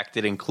that Zach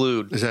did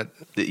include that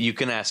you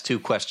can ask two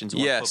questions.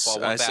 One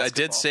football, one basketball. I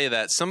did say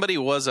that. Somebody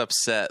was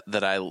upset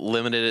that I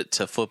limited it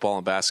to football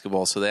and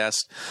basketball. So they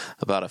asked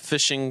about a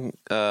fishing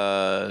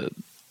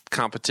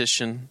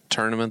competition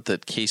tournament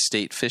that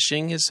K-State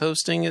Fishing is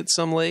hosting at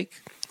some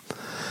lake.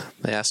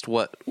 They asked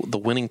what the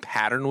winning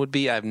pattern would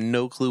be. I have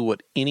no clue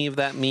what any of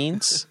that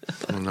means.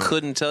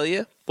 Couldn't tell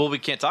you. Well, we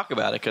can't talk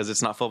about it because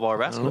it's not football or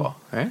basketball,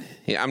 right?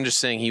 Yeah, I'm just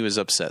saying he was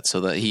upset,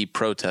 so that he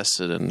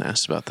protested and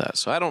asked about that.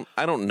 So I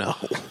don't know.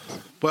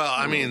 Well,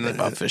 I mean,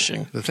 about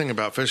fishing. The thing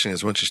about fishing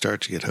is once you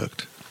start, you get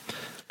hooked.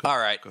 All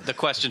right, the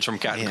questions from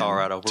Cat in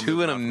Colorado. We're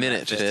two in a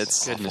minute,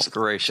 Fitz. Goodness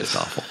gracious,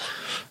 awful.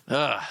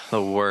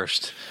 The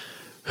worst.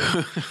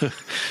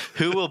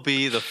 Who will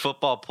be the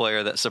football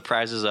player that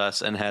surprises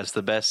us and has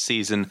the best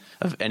season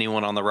of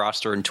anyone on the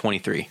roster in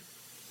 23?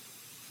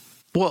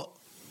 Well,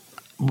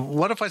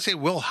 what if I say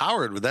Will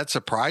Howard? Would that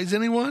surprise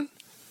anyone?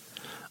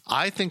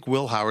 I think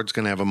Will Howard's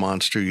going to have a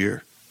monster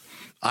year.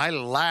 I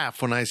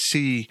laugh when I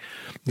see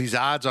these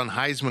odds on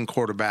Heisman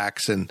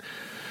quarterbacks and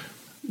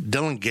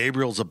Dylan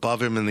Gabriel's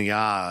above him in the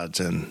odds,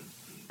 and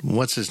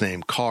what's his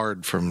name?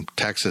 Card from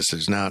Texas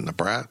is now in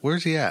Nebraska.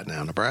 Where's he at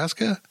now?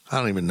 Nebraska? I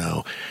don't even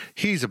know.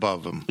 He's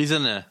above him. He's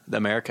in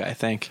America, I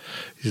think.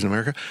 He's in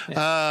America?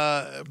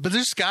 Yeah. But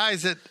there's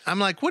guys that I'm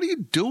like, what are you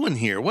doing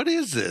here? What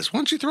is this? Why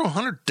don't you throw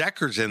Hunter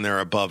Deckers in there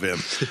above him?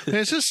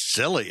 It's just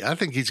silly. I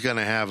think he's going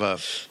to have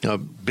a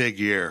big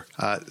year.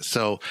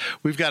 So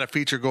we've got a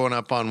feature going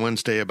up on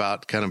Wednesday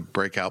about kind of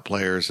breakout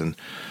players, and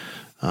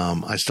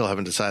I still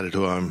haven't decided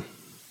who I'm.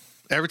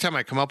 Every time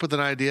I come up with an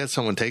idea,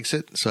 someone takes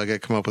it, so I got to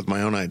come up with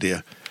my own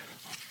idea.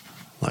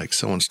 Like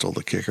someone stole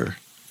the kicker.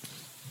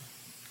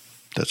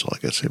 That's all I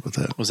got to say about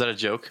that. Was that a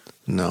joke?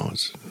 No.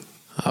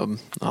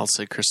 I'll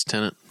say Chris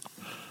Tennant.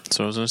 That's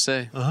what I was going to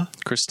say.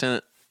 Chris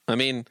Tennant. I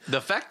mean, the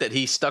fact that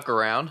he stuck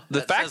around.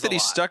 The fact that he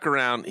stuck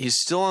around, he's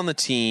still on the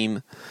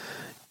team.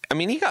 I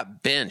mean, he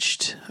got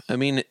benched. I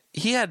mean,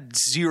 he had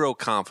zero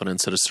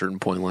confidence at a certain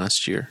point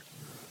last year.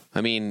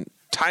 I mean,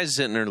 Ty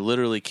Zentner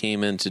literally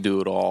came in to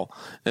do it all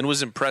and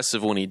was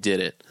impressive when he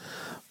did it.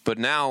 But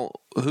now,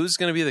 who's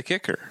going to be the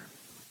kicker?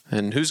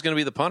 And who's going to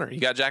be the punter? You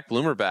got Jack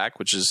Bloomer back,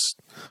 which is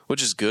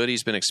good.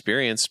 He's been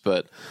experienced,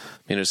 but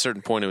I mean, at a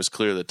certain point, it was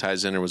clear that Ty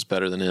Zentner was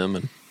better than him.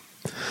 And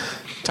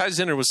Ty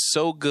Zentner was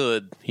so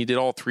good, he did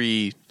all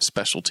three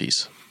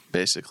specialties,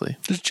 basically.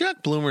 Does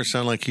Jack Bloomer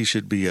sound like he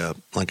should be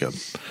like a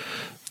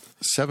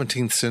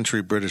 17th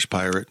century British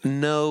pirate?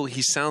 No,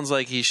 he sounds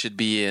like he should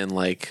be in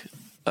like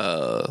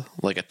a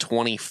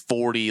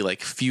 2040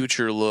 like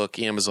future look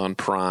Amazon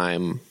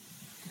Prime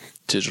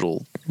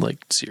digital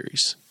like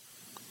series.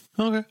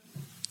 Okay.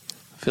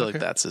 I feel like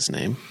that's his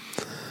name.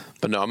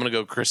 But no, I'm going to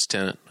go Chris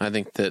Tennant. I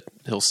think that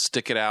he'll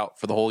stick it out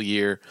for the whole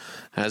year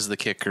as the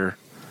kicker.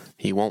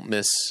 He won't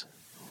miss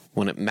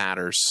when it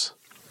matters.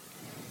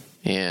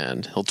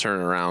 And he'll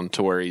turn around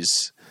to where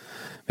he's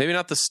maybe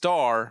not the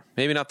star,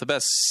 maybe not the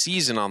best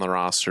season on the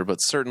roster, but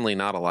certainly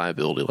not a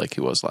liability like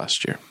he was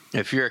last year.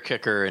 If you're a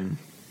kicker and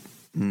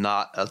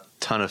not a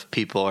ton of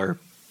people are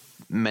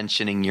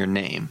mentioning your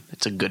name,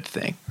 it's a good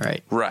thing,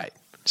 right? Right.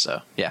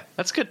 So, yeah,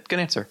 that's good. Good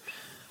answer.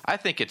 I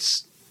think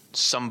it's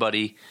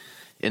somebody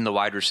in the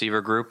wide receiver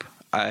group.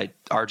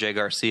 RJ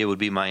Garcia would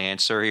be my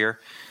answer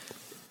here.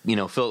 You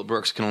know, Phillip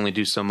Brooks can only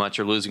do so much.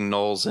 You're losing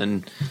Knowles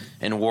and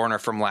Warner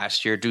from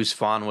last year. Deuce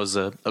Vaughn was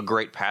a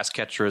great pass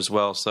catcher as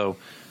well. So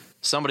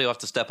somebody will have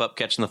to step up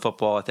catching the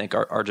football. I think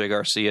RJ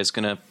Garcia is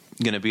going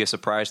to be a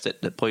surprise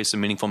that plays some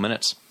meaningful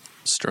minutes.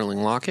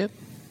 Sterling Lockett,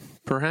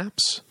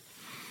 perhaps?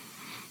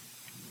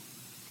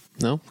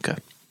 No? Okay.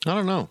 I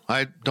don't know.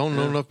 I don't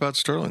know enough about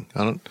Sterling.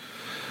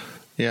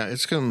 Yeah,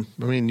 it's going to,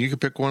 I mean, you could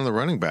pick one of the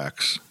running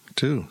backs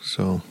too.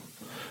 So,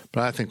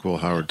 but I think Will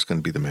Howard's going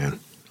to be the man.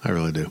 I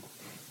really do.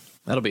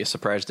 That'll be a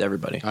surprise to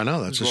everybody. I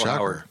know. That's a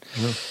shocker.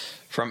 Yeah.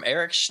 From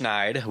Eric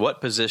Schneid,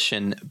 what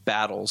position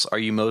battles are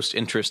you most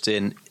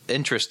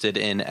interested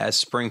in as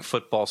spring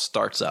football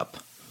starts up?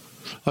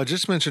 I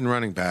just mentioned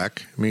running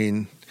back. I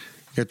mean,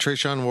 you got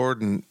Trayshawn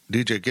Ward and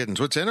DJ Giddens.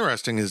 What's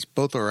interesting is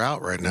both are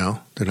out right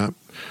now. They're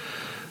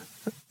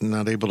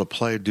not able to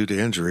play due to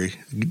injury.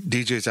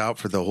 DJ's out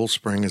for the whole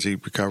spring as he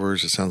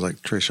recovers. It sounds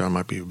like Trayshawn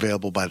might be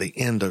available by the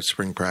end of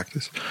spring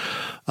practice.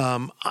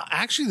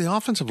 Actually, the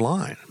offensive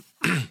line,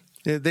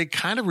 they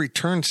kind of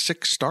returned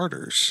 6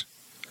 starters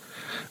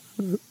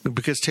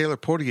because Taylor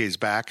Poitier's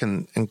back,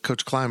 and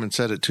Coach Kleiman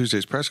said at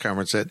Tuesday's press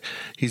conference that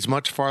he's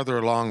much farther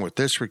along with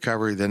this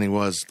recovery than he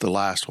was the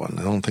last one.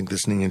 I don't think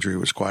this knee injury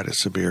was quite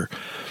as severe.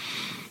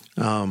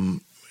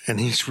 And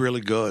he's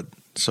really good.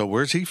 So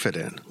where's he fit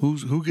in?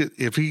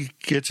 If he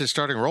gets his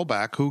starting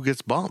rollback, who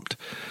gets bumped?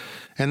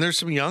 And there's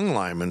some young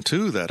linemen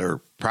too that are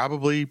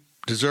probably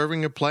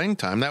deserving of playing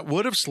time that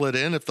would have slid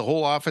in if the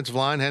whole offensive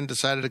line hadn't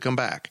decided to come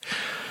back.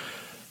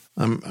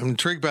 I'm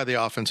intrigued by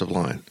the offensive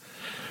line.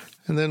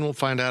 And then we'll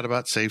find out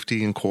about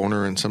safety and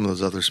corner and some of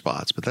those other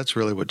spots. But that's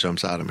really what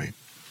jumps out at me.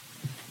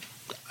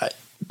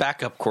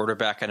 Backup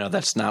quarterback, I know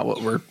that's not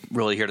what we're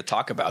really here to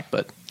talk about,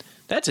 but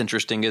that's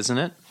interesting, isn't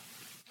it?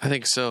 I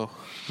think so.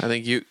 I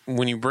think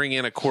when you bring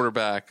in a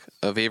quarterback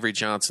of Avery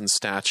Johnson's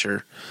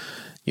stature,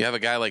 you have a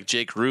guy like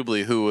Jake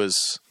Rubley who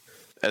was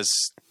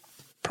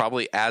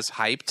probably as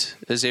hyped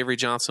as Avery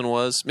Johnson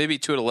was, maybe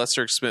to a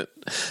lesser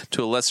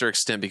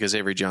extent because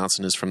Avery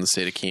Johnson is from the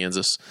state of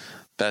Kansas,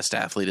 best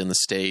athlete in the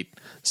state,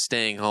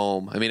 staying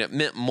home. I mean, it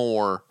meant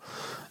more,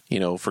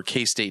 for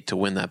K-State to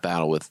win that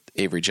battle with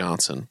Avery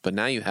Johnson. But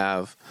now you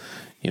have,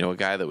 a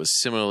guy that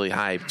was similarly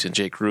hyped to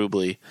Jake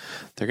Rubley.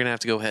 They're going to have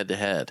to go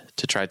head-to-head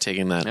to try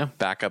taking that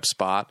backup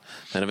spot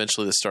and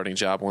eventually the starting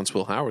job once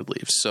Will Howard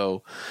leaves.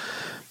 So,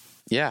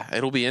 yeah,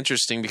 it'll be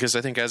interesting because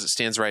I think as it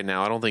stands right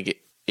now, I don't think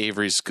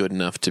Avery's good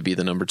enough to be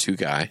the number 2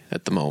 guy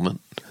at the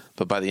moment.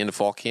 But by the end of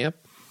fall camp,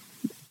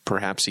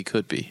 perhaps he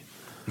could be.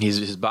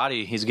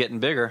 He's getting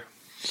bigger.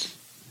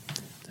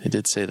 I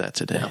did say that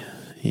today. Yeah.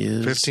 He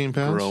is 15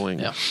 pounds? Growing.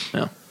 Yeah.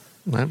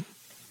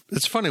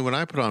 It's funny, when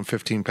I put on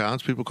 15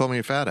 pounds, people call me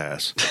a fat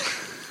ass.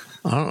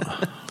 I don't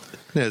know.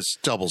 It's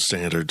double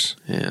standards.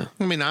 Yeah.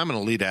 I mean, I'm an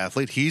elite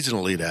athlete. He's an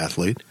elite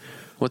athlete.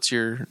 What's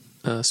your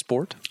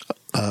sport?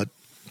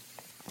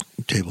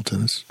 Table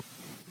tennis.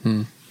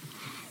 Don't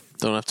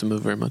have to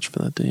move very much for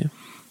that, do you?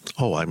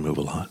 Oh, I move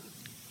a lot.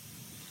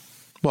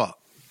 Well,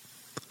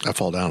 I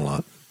fall down a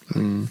lot.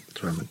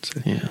 That's what I meant to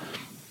say. Yeah.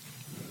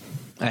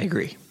 I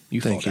agree. You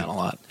fall down a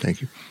lot.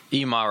 Thank you.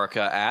 E. Marika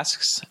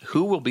asks,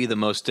 who will be the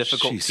most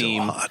difficult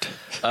team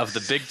of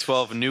the Big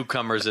 12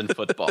 newcomers in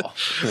football?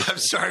 I'm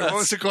sorry, what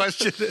was the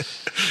question?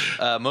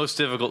 Most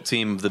difficult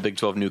team of the Big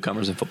 12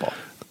 newcomers in football.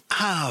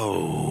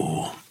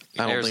 Oh.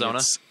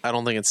 Arizona? I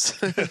don't think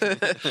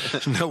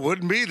it's... No,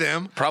 wouldn't be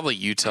them. Probably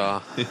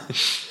Utah.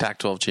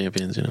 Pac-12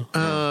 champions,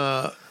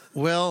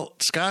 Well,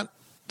 Scott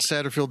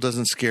Satterfield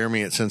doesn't scare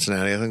me at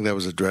Cincinnati. I think that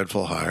was a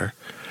dreadful hire.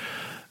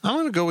 I'm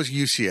going to go with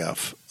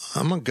UCF.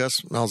 I'm a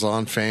Gus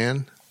Malzahn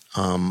fan.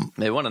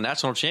 They won a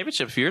national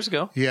championship a few years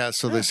ago. Yeah,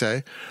 so they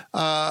say.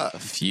 A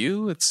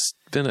few? It's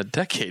been a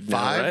decade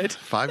now, right?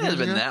 5 It years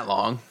hasn't been that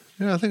long.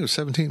 Yeah, I think it was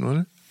 17,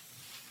 wasn't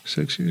it?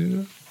 6 years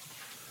ago?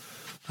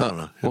 I don't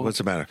know. What's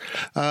the matter?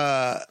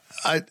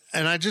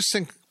 I just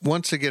think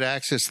once they get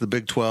access to the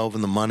Big 12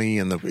 and the money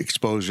and the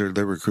exposure,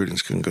 their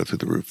recruiting's going to go through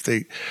the roof.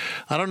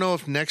 I don't know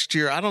if next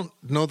year, I don't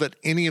know that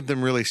any of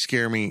them really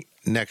scare me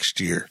next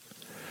year,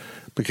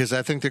 because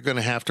I think they're going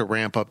to have to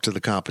ramp up to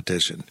the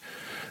competition.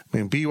 I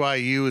mean,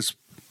 BYU has,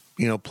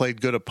 played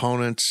good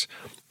opponents.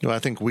 I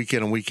think week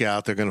in and week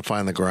out, they're going to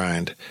find the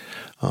grind.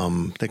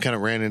 They kind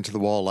of ran into the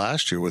wall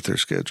last year with their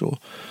schedule.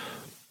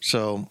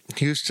 So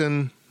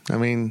Houston, I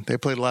mean, they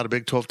played a lot of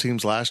Big 12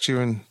 teams last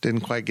year and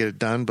didn't quite get it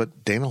done.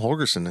 But Dana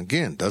Holgorsen,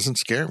 again, doesn't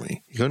scare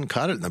me. He couldn't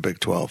cut it in the Big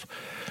 12.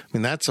 I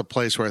mean, that's a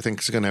place where I think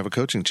it's going to have a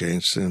coaching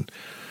change soon.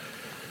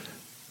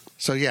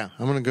 So, yeah,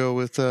 I'm going to go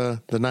with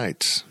the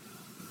Knights.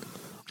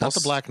 Not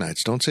the Black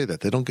Knights. Don't say that.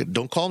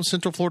 Don't call them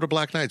Central Florida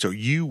Black Knights, or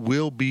you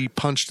will be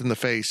punched in the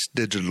face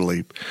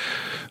digitally.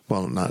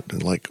 Well,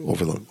 not like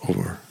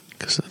over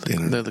because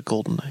they're the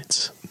Golden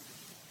Knights.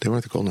 They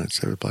weren't the Golden Knights.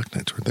 They were the Black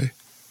Knights, weren't they?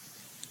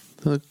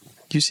 The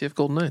UCF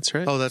Golden Knights,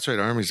 right? Oh, that's right.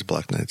 Army's the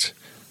Black Knights.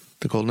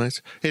 The Golden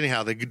Knights.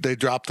 Anyhow, they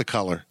dropped the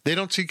color. They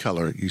don't see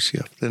color at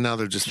UCF. Now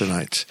they're just the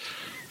Knights.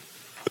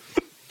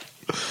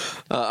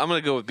 I'm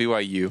going to go with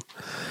BYU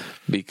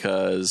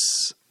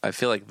because I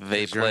feel like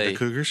they play the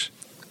Cougars.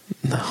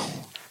 No,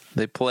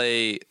 they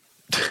play.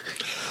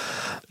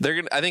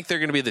 I think they're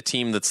going to be the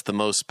team that's the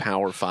most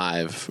Power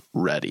 5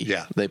 ready.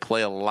 Yeah, they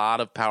play a lot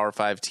of Power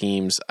 5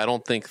 teams. I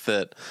don't think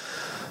that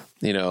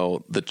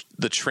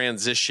the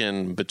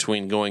transition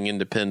between going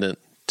independent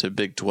to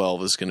Big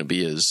 12 is going to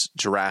be as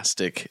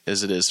drastic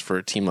as it is for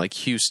a team like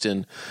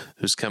Houston,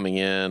 who's coming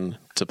in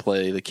to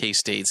play the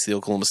K-States, the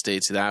Oklahoma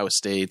States, the Iowa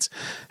States,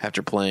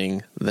 after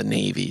playing the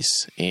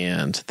Navies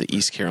and the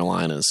East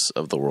Carolinas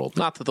of the world.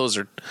 Not that those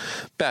are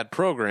bad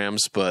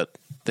programs, but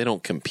they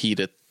don't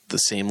compete at the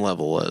same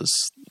level as,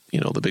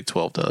 the Big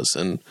 12 does.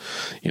 And,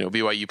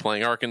 BYU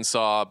playing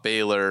Arkansas,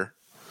 Baylor,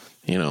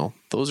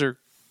 those are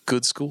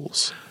good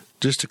schools.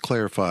 Just to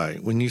clarify,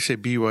 when you say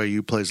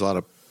BYU plays a lot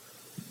of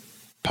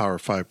Power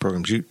 5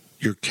 programs,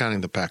 you're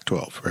counting the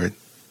Pac-12, right?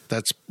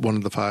 That's one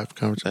of the 5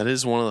 conferences? That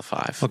is one of the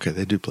 5. Okay,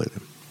 they do play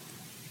them.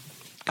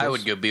 I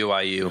would go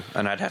BYU,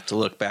 and I'd have to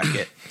look back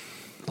at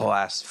the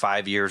last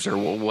 5 years or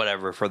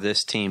whatever for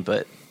this team,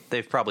 but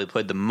they've probably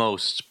played the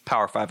most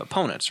Power 5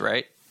 opponents,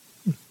 right?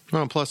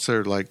 Well, plus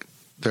their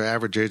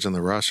average age on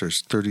the roster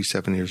is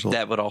 37 years old.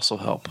 That would also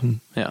help.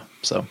 Yeah,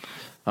 so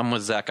I'm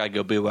with Zach. I'd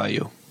go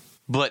BYU.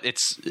 But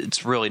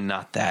it's really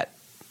not that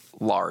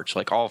large.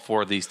 Like, all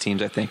 4 of these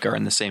teams, I think, are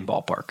in the same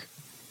ballpark.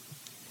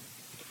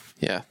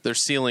 Yeah, their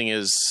ceiling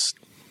is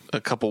a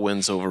couple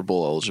wins over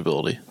bowl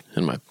eligibility,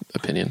 in my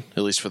opinion,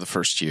 at least for the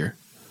first year.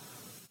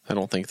 I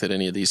don't think that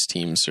any of these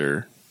teams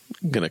are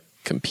going to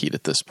compete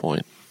at this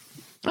point.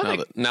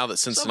 Now that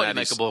Cincinnati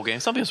make a bowl game,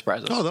 somebody will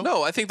surprise us.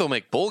 No, I think they'll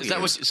make bowl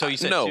games. So you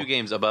said 2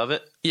 games above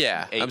it?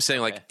 Yeah, 8, I'm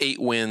saying like 8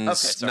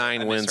 wins,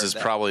 9 wins is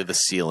probably the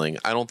ceiling.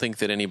 I don't think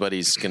that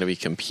anybody's going to be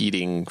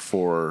competing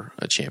for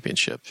a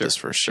championship this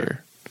first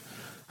year.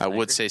 I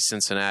would say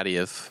Cincinnati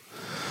if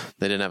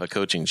they didn't have a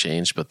coaching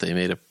change, but they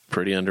made a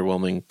pretty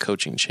underwhelming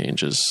coaching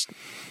change, as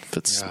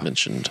Fitz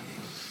mentioned.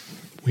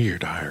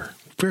 Weird hire.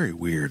 Very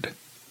weird.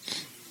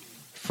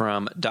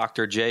 From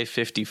Dr.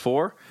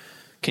 J54.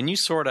 Can you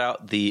sort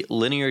out the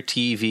linear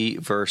TV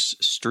versus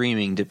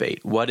streaming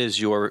debate? What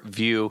is your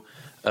view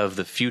of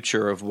the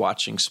future of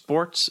watching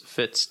sports?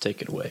 Fitz,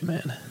 take it away,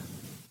 man.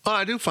 Well,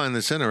 I do find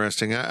this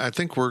interesting. I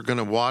think we're going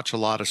to watch a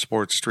lot of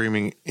sports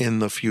streaming in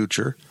the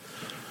future.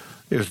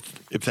 If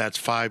that's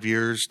 5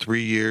 years,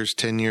 3 years,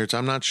 10 years,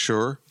 I'm not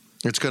sure.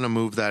 It's going to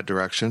move that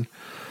direction.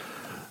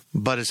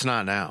 But it's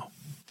not now.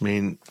 I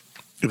mean,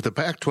 if the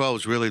Pac-12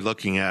 is really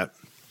looking at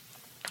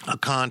a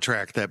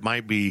contract that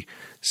might be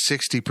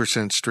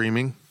 60%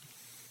 streaming,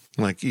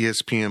 like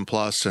ESPN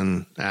Plus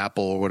and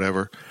Apple or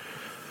whatever,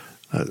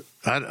 I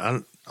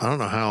don't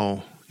know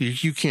how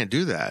you can't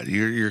do that.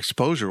 Your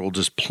exposure will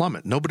just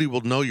plummet. Nobody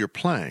will know you're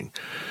playing.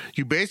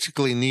 You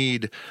basically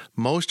need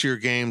most of your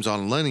games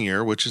on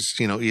linear, which is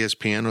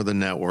ESPN or the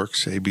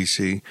networks,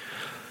 ABC,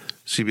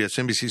 CBS,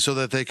 NBC, so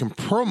that they can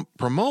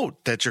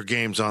promote that your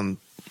game's on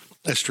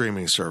a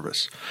streaming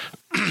service,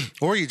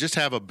 or you just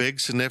have a big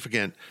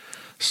significant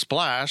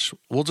splash.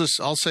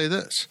 I'll say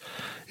this.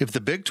 If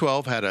the Big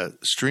 12 had a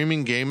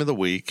streaming game of the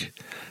week,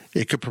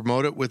 it could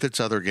promote it with its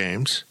other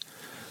games.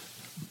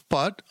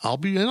 But I'll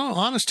be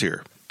honest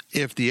here.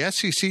 If the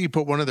SEC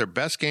put one of their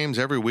best games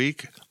every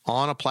week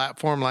on a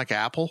platform like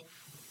Apple,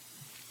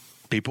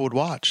 people would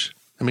watch.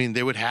 I mean,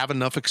 they would have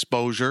enough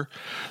exposure.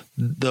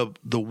 The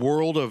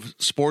world of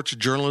sports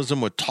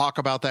journalism would talk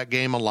about that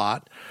game a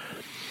lot.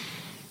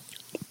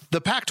 The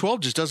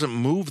Pac-12 just doesn't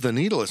move the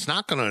needle. It's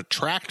not going to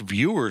attract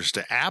viewers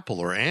to Apple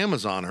or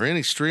Amazon or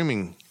any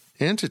streaming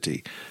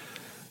entity.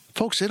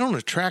 Folks, they don't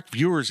attract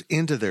viewers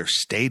into their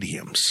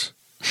stadiums,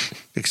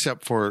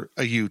 except for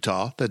a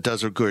Utah that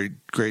does a great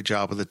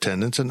job with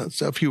attendance and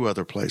a few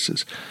other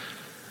places.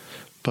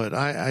 But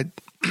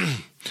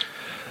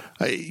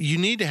you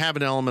need to have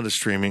an element of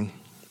streaming.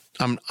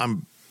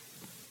 I'm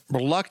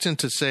reluctant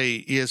to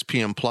say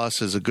ESPN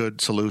Plus is a good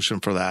solution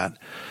for that,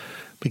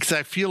 because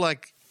I feel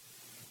like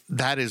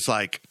that is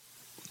like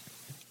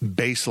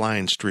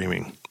baseline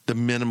streaming, the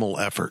minimal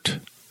effort.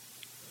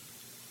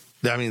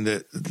 I mean,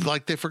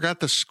 they forgot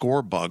the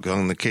score bug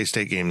on the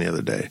K-State game the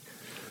other day.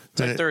 It's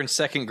like they're in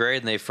second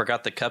grade and they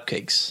forgot the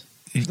cupcakes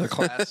in their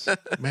class.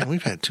 Man,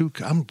 we've had 2.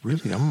 I'm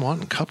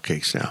wanting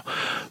cupcakes now.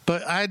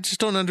 But I just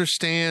don't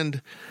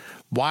understand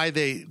why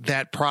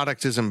that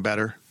product isn't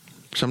better.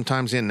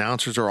 Sometimes the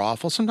announcers are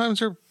awful. Sometimes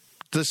they're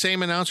the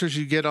same announcers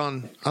you get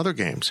on other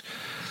games.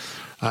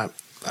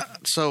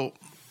 So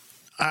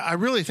I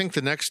really think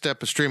the next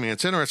step is streaming.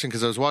 It's interesting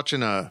because I was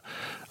watching a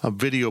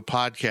video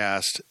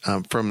podcast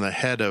from the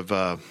head of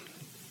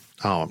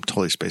I'm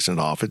totally spacing it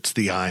off. It's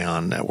the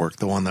Ion Network,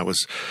 the one that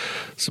was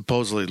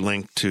supposedly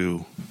linked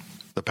to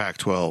the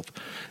Pac-12.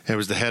 It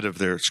was the head of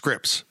their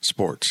Scripps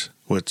Sports,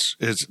 which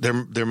is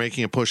they're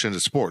making a push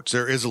into sports.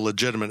 There is a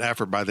legitimate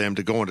effort by them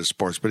to go into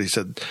sports, but he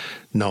said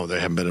no,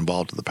 they haven't been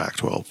involved in the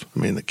Pac-12. I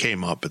mean, it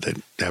came up, but they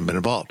haven't been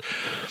involved.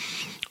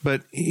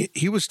 But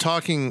he was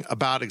talking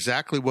about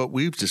exactly what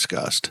we've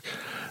discussed,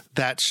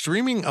 that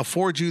streaming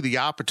affords you the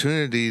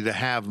opportunity to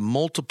have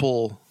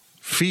multiple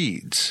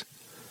feeds,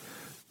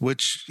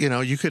 which,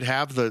 you could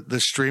have the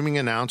streaming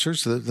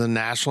announcers, the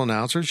national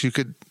announcers.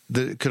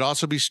 It could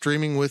also be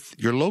streaming with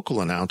your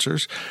local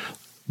announcers,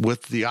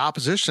 with the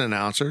opposition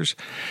announcers,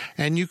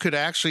 and you could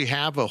actually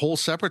have a whole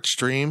separate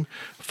stream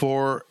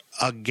for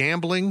a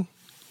gambling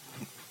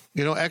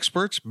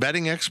experts,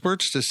 betting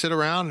experts to sit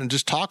around and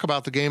just talk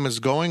about the game as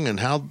going and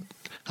how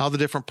how the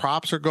different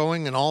props are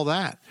going and all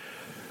that.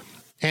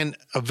 And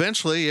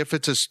eventually, if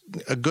it's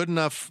a good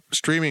enough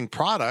streaming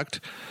product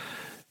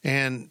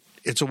and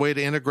it's a way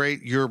to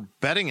integrate your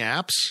betting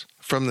apps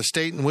from the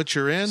state in which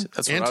you're in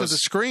into the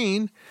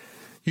screen,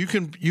 you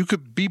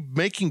could be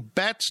making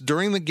bets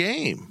during the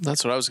game.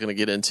 That's what I was going to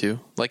get into.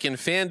 Like in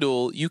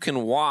FanDuel, you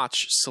can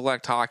watch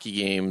select hockey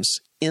games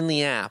in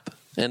the app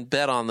and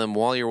bet on them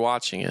while you're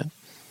watching it.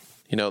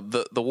 You know,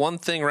 the one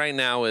thing right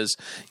now is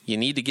you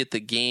need to get the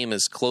game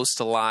as close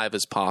to live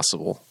as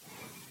possible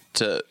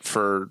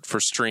for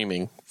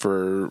streaming,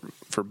 for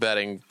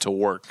betting to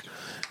work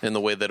in the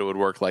way that it would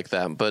work like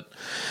that. But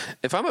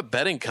if I'm a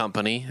betting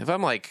company, if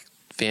I'm like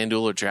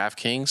FanDuel or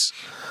DraftKings,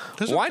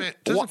 doesn't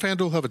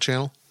FanDuel have a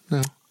channel?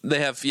 No. They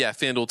have,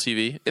 FanDuel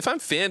TV. If I'm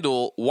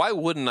FanDuel, why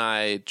wouldn't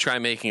I try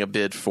making a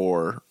bid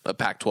for a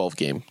Pac-12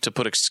 game to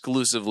put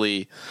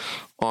exclusively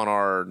on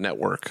our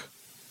network,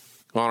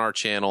 on our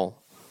channel,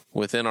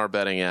 within our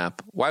betting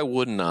app? Why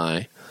wouldn't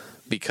I?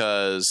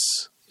 Because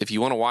if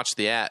you want to watch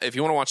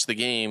the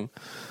game,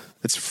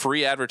 it's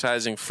free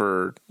advertising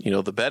for,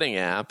 the betting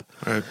app.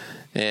 Right.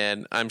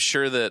 And I'm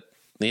sure that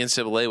the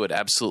NCAA would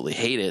absolutely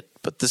hate it,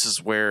 but this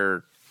is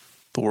where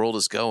the world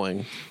is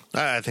going.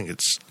 I think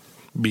it's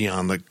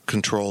beyond the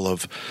control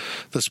of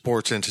the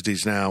sports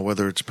entities now,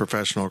 whether it's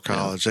professional or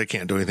college. They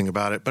can't do anything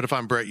about it. But if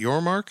I'm Brett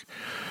Yormark,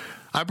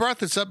 I brought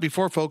this up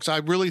before, folks. I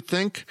really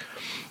think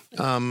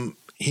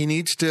he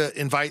needs to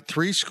invite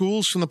 3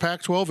 schools from the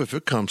Pac-12 if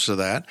it comes to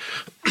that,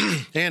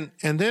 and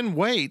then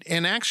wait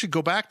and actually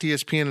go back to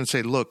ESPN and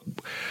say, look,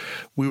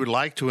 we would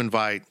like to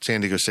invite San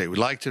Diego State. We'd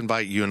like to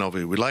invite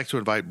UNLV. We'd like to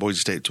invite Boise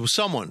State. To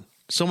someone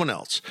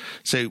else.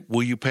 Say,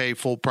 will you pay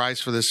full price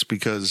for this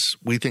because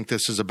we think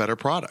this is a better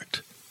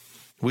product?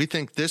 We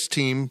think this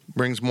team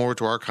brings more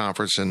to our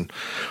conference than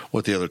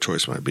what the other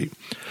choice might be.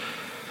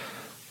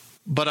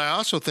 But I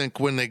also think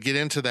when they get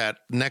into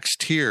that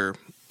next tier,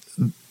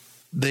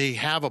 they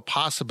have a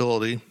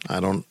possibility. I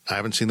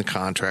haven't seen the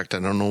contract. I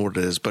don't know what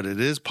it is, but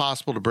it is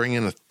possible to bring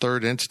in a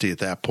third entity at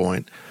that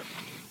point.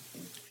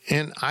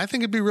 And I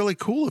think it'd be really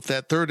cool if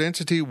that third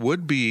entity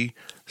would be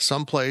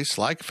someplace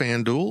like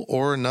FanDuel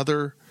or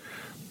another,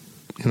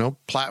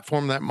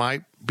 platform that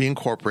might be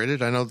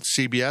incorporated. I know that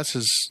CBS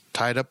is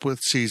tied up with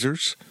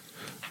Caesars.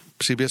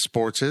 CBS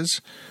Sports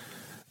is.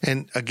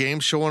 And a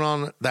game showing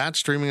on that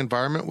streaming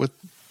environment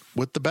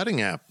with the betting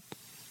app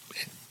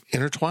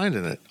intertwined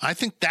in it. I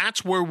think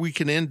that's where we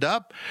can end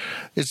up.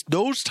 It's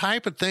those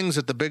type of things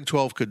that the Big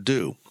 12 could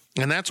do.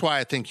 And that's why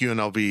I think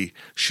UNLV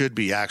should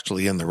be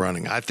actually in the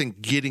running. I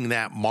think getting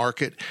that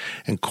market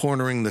and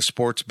cornering the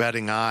sports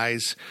betting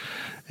eyes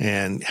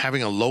and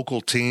having a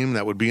local team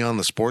that would be on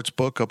the sports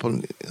book up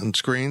on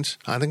screens,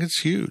 I think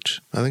it's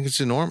huge. I think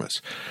it's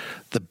enormous.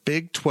 The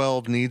Big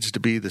 12 needs to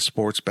be the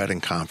sports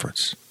betting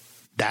conference.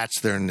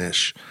 That's their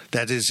niche.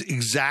 That is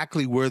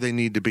exactly where they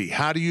need to be.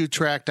 How do you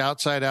attract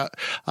outside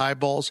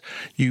eyeballs?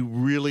 You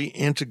really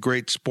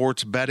integrate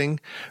sports betting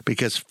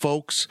because,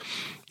 folks,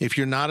 if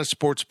you're not a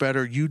sports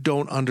bettor, you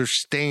don't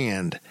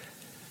understand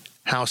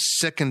how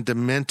sick and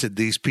demented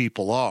these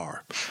people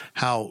are,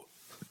 how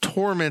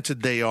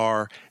tormented they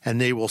are, and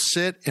they will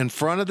sit in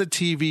front of the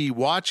TV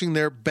watching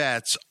their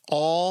bets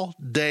all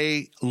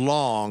day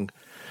long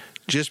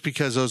just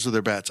because those are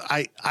their bets.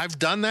 I've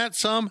done that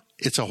some.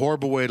 It's a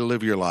horrible way to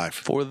live your life.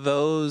 For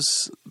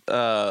those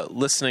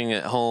listening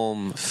at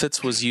home,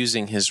 Fitz was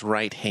using his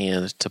right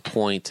hand to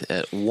point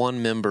at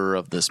one member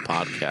of this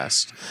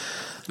podcast.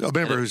 A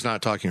member who's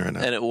not talking right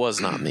now. And it was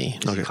not me.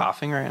 Okay.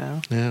 Coughing right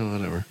now? Yeah,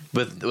 whatever.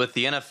 With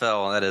the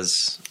NFL, that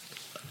is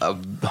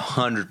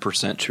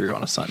 100% true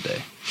on a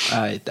Sunday.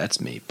 That's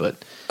me,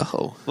 but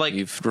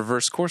you've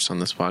reversed course on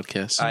this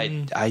podcast.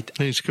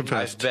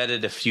 I've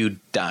betted a few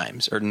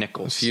dimes or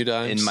nickels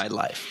in my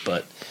life,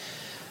 but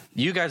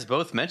you guys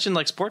both mentioned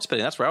sports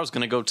betting. That's where I was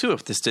going to go too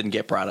if this didn't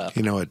get brought up.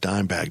 You know, a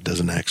dime bag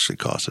doesn't actually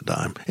cost a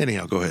dime.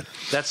 Anyhow, go ahead.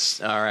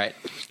 That's all right.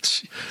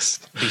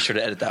 Be sure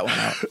to edit that one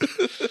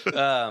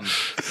out.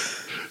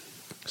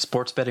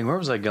 Sports betting. Where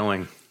was I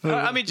going?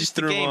 I mean, just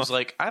the games.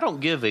 I don't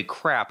give a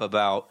crap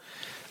about.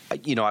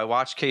 I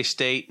watch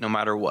K-State no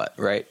matter what,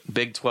 right?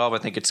 Big 12, I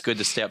think it's good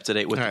to stay up to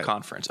date with the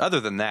conference. Other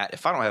than that,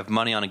 if I don't have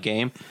money on a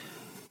game,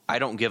 I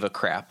don't give a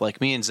crap. Like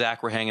me and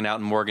Zach were hanging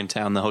out in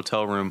Morgantown, the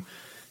hotel room,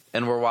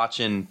 and we're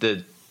watching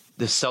the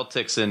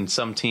Celtics and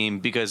some team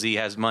because he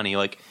has money.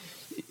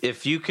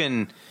 If you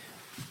can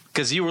 –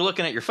 because you were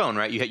looking at your phone,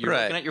 right? You're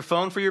looking at your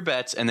phone for your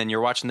bets, and then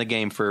you're watching the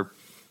game for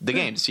the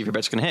game to see if your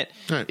bet's going to hit.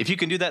 Right. If you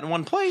can do that in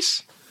one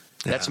place,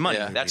 that's money.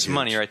 That's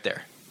money right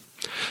there.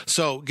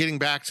 So getting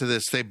back to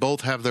this, they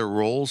both have their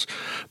roles,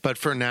 but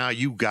for now,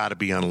 you've got to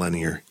be on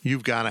linear.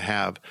 You've got to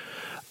have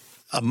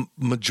a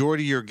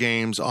majority of your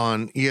games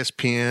on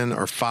ESPN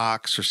or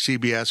Fox or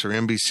CBS or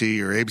NBC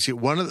or ABC.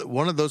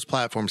 One of those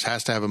platforms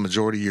has to have a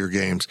majority of your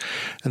games.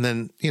 And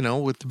then,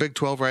 with the Big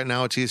 12 right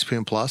now, it's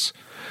ESPN Plus.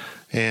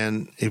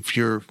 And if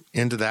you're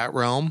into that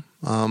realm,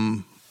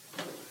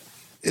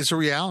 it's a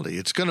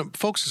reality.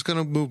 Folks, it's going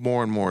to move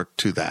more and more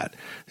to that.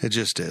 It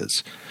just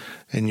is.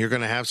 And you're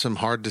going to have some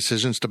hard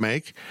decisions to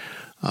make.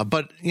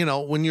 But,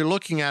 when you're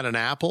looking at an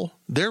Apple,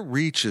 their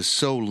reach is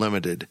so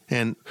limited.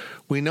 And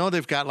we know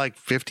they've got like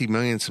 50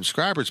 million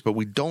subscribers, but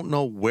we don't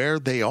know where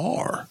they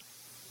are.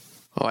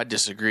 Oh, I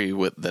disagree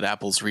with that.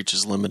 Apple's reach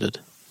is limited.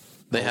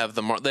 They have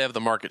the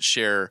market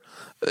share.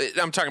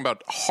 I'm talking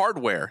about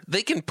hardware.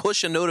 They can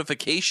push a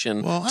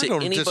notification to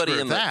anybody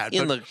in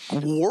the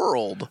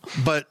world.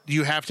 But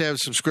you have to have a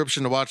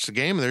subscription to watch the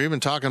game. They're even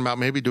talking about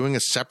maybe doing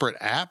a separate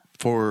app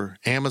for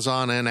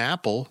Amazon and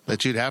Apple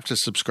that you'd have to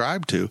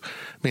subscribe to.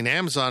 I mean,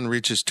 Amazon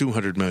reaches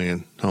 200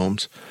 million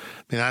homes.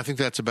 I mean, I think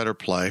that's a better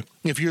play.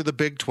 If you're the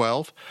Big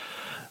 12,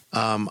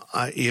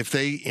 if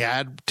they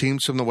add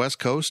teams from the West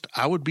Coast,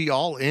 I would be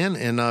all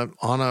in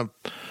on a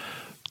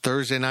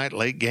Thursday night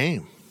late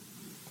game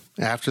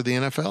after the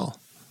NFL.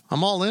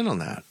 I'm all in on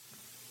that.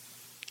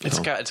 It's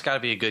got to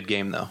be a good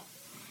game though,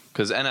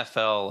 because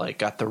NFL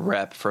got the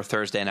rep for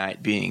Thursday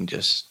night being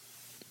just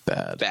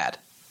bad,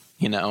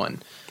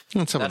 and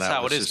that's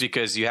how it is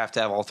because you have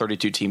to have all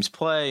 32 teams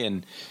play,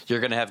 and you're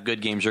going to have good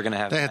games. You're going to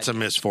have that's a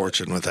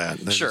misfortune with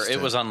that. Sure, it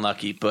was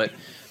unlucky, but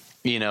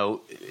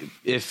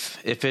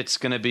if it's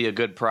going to be a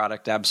good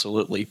product,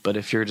 absolutely. But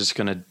if you're just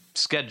going to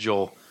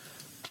schedule,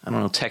 I don't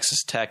know,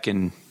 Texas Tech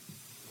and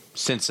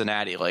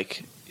Cincinnati,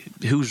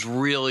 who's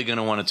really going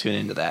to want to tune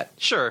into that?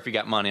 Sure, if you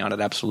got money on it,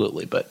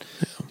 absolutely, but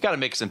you got to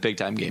make some big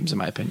time games, in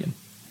my opinion.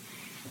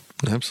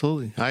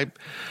 Absolutely,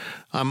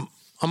 I'm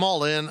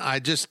all in.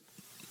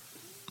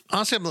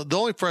 Honestly, the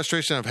only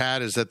frustration I've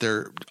had is that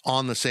they're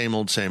on the same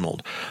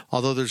old.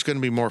 Although there's going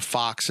to be more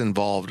Fox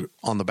involved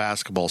on the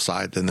basketball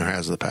side than there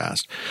has in the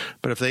past.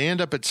 But if they end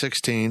up at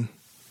 16,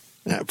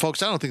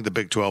 folks, I don't think the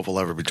Big 12 will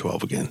ever be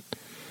 12 again.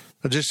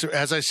 Just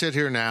as I sit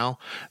here now,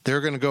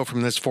 they're going to go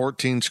from this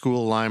 14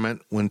 school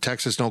alignment. When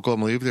Texas and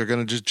Oklahoma leave, they're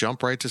going to just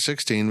jump right to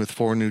 16 with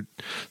 4 new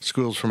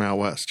schools from out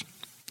west.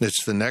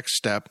 It's the next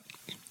step.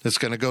 It's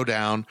going to go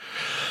down.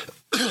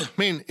 I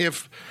mean,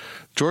 if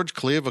George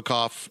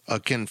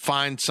Kliavkoff can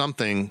find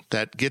something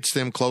that gets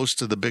them close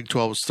to the Big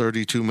 12's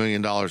 $32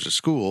 million a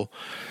school,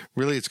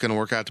 really it's going to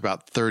work out to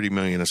about $30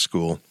 million a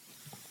school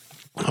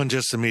on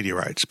just the media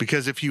rights.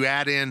 Because if you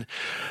add in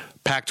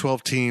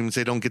Pac-12 teams,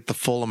 they don't get the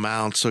full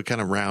amount, so it kind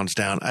of rounds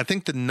down. I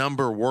think the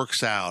number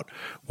works out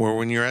where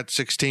when you're at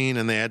 16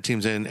 and they add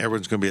teams in,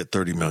 everyone's going to be at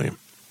 30 million.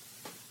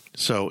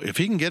 So if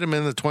he can get them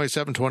in the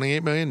 27,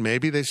 28 million,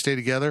 maybe they stay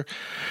together.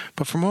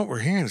 But from what we're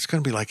hearing, it's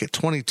going to be like at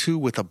 22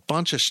 with a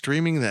bunch of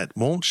streaming that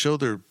won't show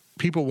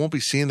people won't be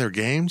seeing their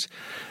games.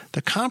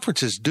 The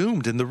conference is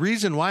doomed. And the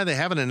reason why they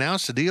haven't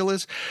announced a deal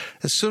is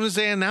as soon as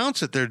they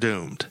announce it, they're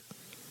doomed.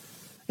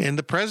 And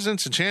the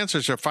presidents and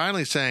chancellors are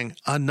finally saying,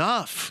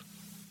 enough.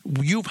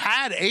 You've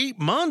had 8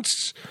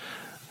 months.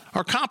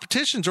 Our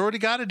competition's already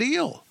got a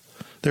deal.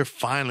 They're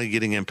finally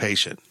getting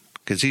impatient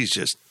because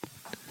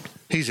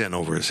he's in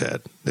over his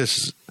head.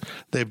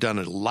 They've done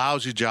a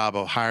lousy job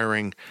of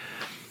hiring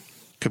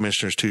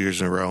commissioners 2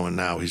 years in a row, and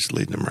now he's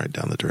leading them right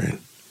down the drain.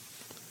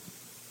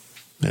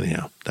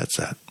 Anyhow, that's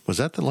that. Was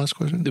that the last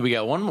question? We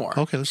got one more.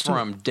 Okay, let's do it.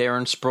 From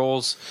Darren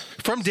Sproles.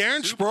 From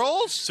Darren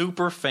Sproles?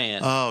 Super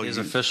fan. Oh, his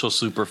official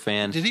super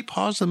fan. Did he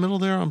pause the middle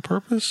there on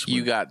purpose?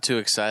 You got too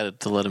excited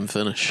to let him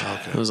finish.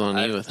 Okay. It was on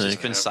you, I think.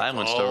 Just been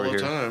silenced over here.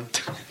 Time.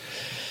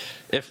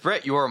 If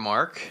Brett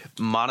Yormark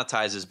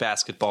monetizes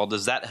basketball,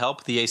 does that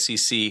help the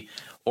ACC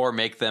or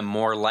make them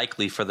more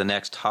likely for the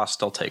next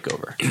hostile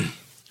takeover?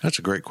 That's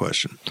a great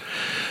question.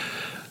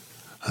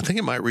 I think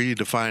it might really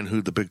define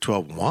who the Big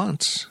 12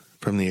 wants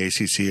from the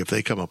ACC if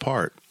they come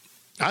apart.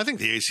 I think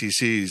the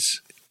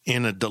ACC's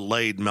in a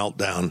delayed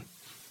meltdown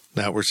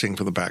that we're seeing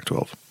from the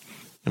Pac-12.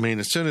 I mean,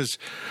 as soon as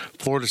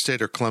Florida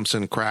State or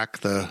Clemson crack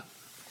the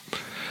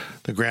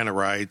grant of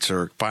rights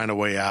or find a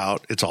way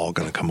out, it's all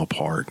going to come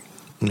apart.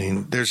 I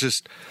mean, there's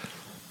just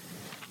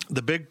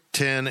the Big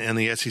Ten and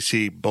the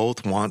SEC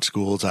both want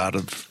schools out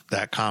of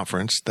that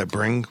conference that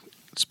bring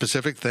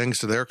specific things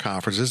to their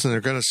conferences, and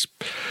they're going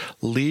to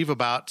leave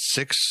about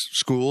 7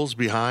 schools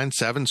behind,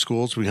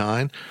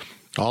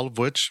 all of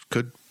which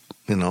could,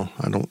 I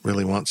don't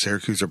really want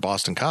Syracuse or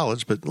Boston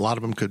College, but a lot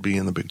of them could be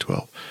in the Big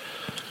 12.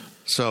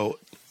 So,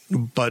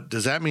 but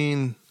does that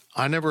mean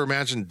I never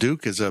imagined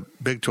Duke as a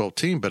Big 12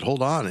 team, but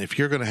hold on, if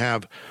you're going to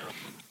have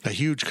a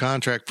huge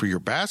contract for your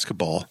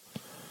basketball,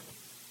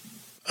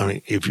 I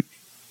mean,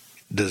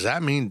 does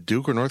that mean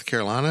Duke or North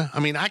Carolina? I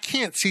mean, I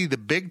can't see the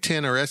Big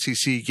Ten or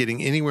SEC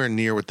getting anywhere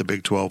near what the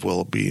Big 12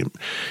 will be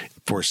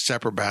for a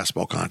separate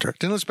basketball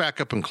contract. And let's back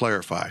up and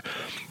clarify.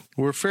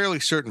 We're fairly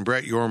certain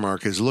Brett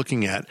Yormark is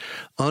looking at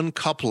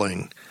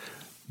uncoupling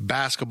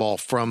basketball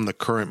from the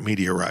current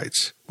media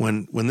rights.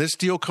 When this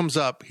deal comes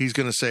up, he's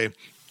going to say,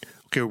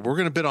 okay, we're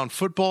going to bid on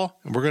football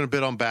and we're going to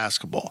bid on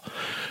basketball,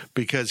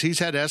 because he's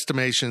had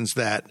estimations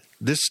that,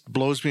 this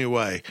blows me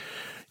away,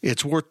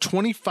 it's worth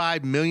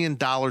 $25 million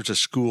a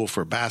school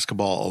for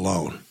basketball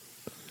alone,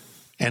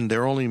 and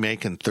they're only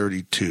making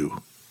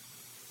 32.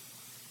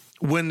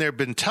 When they've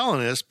been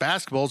telling us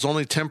basketball is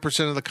only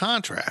 10% of the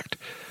contract.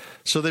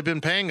 So they've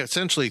been paying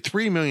essentially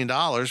 $3 million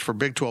for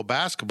Big 12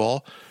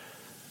 basketball,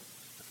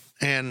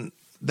 and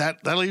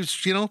that leaves,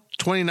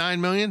 $29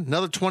 million,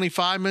 another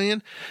 $25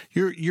 million.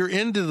 You're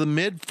into the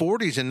mid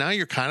 40s, and now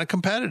you're kind of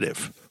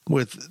competitive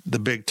with the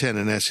Big Ten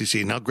and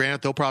SEC. Now,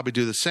 granted, they'll probably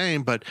do the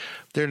same, but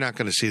they're not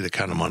going to see the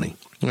kind of money.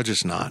 They're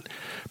just not.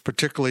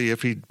 Particularly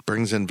if he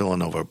brings in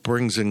Villanova,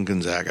 brings in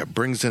Gonzaga,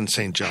 brings in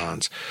St.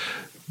 John's.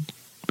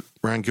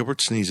 Ryan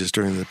Gilbert sneezes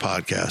during the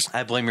podcast.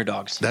 I blame your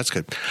dogs. That's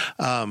good.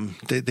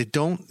 They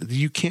don't.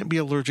 You can't be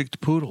allergic to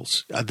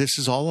poodles. This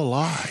is all a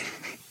lie.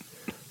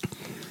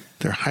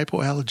 They're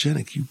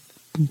hypoallergenic. You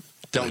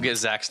don't get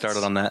Zach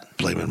started on that.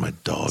 Blaming my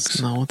dogs.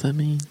 That's not what that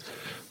means.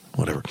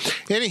 Whatever.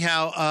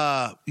 Anyhow,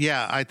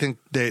 I think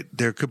that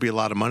there could be a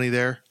lot of money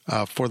there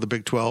for the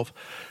Big 12.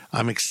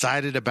 I'm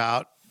excited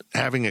about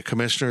having a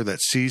commissioner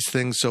that sees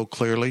things so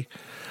clearly,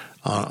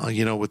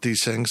 with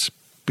these things,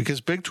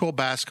 because Big 12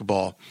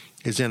 basketball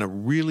is in a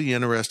really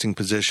interesting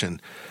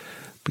position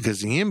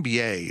because the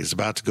NBA is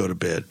about to go to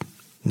bid.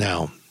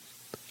 Now,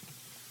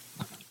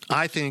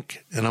 I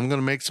think, and I'm going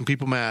to make some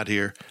people mad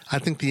here, I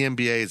think the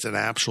NBA is an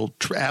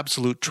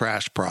absolute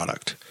trash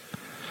product.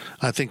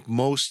 I think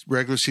most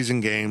regular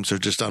season games are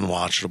just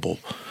unwatchable.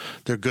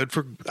 They're good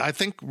for, I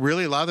think,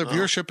 really a lot of their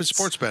viewership is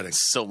sports betting.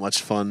 It's so much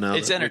fun now.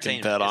 It's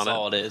entertainment. That's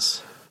all it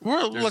is.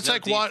 Well, There's no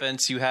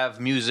defense. You have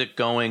music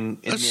going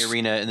in the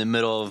arena in the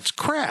middle of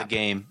the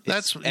game.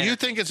 You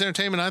think it's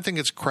entertainment. I think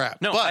it's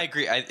crap. No, I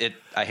agree.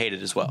 I hate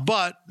it as well.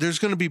 But there's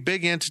going to be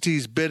big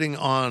entities bidding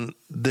on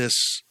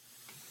these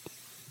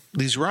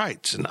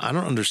rights, and I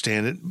don't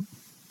understand it.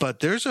 But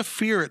there's a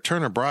fear at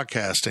Turner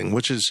Broadcasting,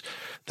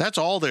 that's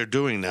all they're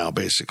doing now,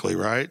 basically,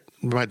 right?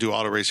 They might do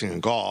auto racing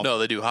and golf. No,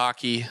 they do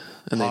hockey,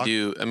 and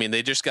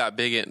they just got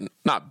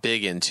not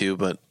big into,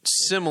 but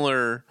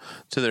similar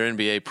to their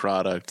NBA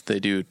product, they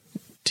do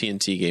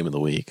TNT Game of the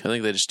Week. I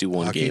think they just do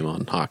one game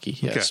on hockey,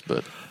 yes. Okay.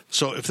 But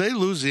so if they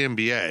lose the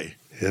NBA,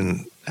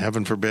 and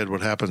heaven forbid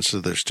what happens to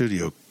their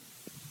studio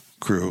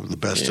crew, the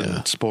best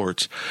in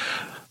sports,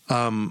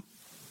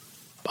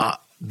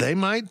 they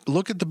might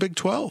look at the Big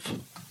 12.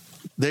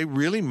 They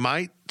really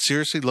might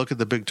seriously look at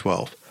the Big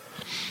 12.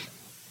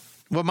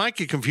 What might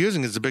get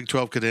confusing is the Big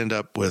 12 could end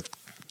up with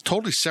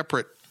totally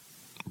separate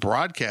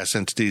broadcast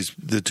entities,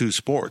 the two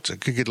sports.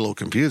 It could get a little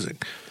confusing.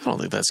 I don't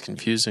think that's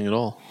confusing at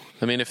all.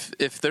 I mean,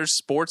 if there's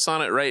sports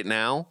on it right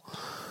now,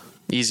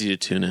 easy to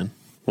tune in,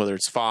 whether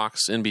it's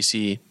Fox,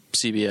 NBC,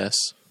 CBS.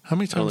 How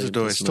many times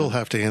do I still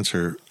have to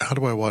answer, how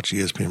do I watch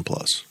ESPN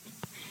Plus?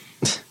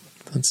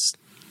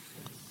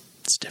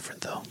 It's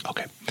different, though.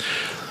 Okay.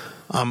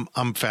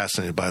 I'm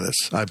fascinated by this.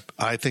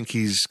 I think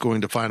he's going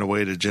to find a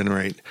way to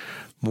generate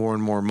more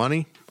and more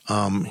money.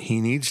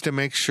 He needs to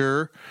make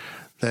sure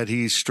that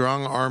he's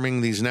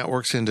strong-arming these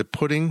networks into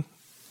putting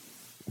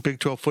Big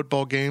 12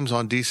 football games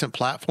on decent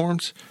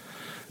platforms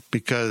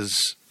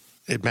because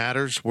it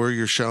matters where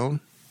you're shown.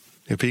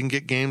 If he can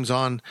get games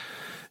on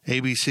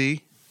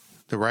ABC,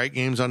 the right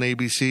games on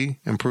ABC,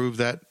 and prove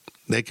that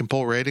they can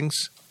pull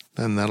ratings,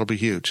 then that'll be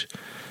huge.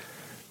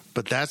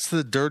 But that's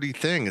the dirty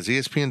thing, is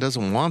ESPN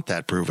doesn't want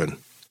that proven.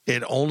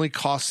 It only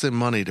costs them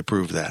money to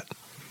prove that.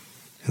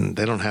 And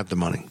they don't have the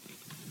money.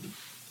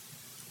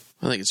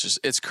 I think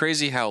it's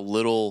crazy how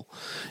little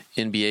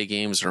NBA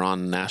games are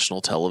on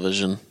national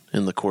television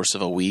in the course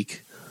of a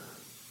week.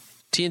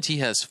 TNT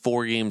has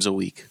 4 games a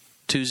week,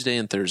 Tuesday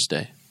and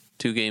Thursday,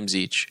 2 games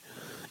each.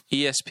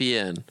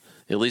 ESPN,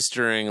 at least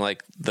during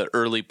like the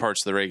early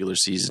parts of the regular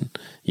season,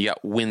 you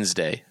got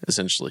Wednesday,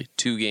 essentially,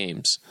 2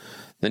 games.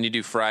 Then you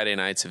do Friday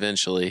nights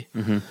eventually.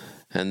 Mm-hmm.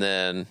 And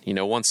then,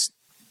 once,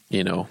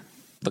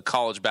 the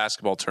college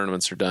basketball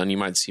tournaments are done, you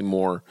might see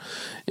more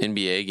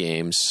NBA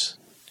games,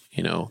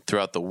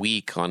 throughout the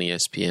week on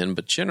ESPN.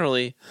 But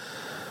generally,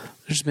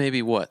 there's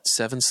maybe,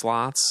 7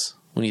 slots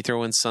when you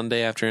throw in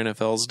Sunday after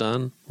NFL's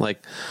done?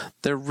 Like,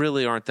 there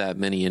really aren't that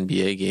many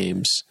NBA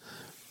games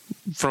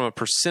from a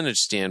percentage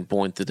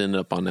standpoint that end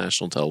up on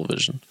national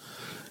television.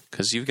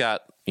 Because you've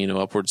got,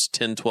 upwards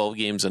 10, 12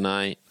 games a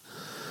night.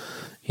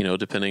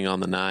 Depending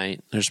on the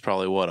night, there's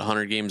probably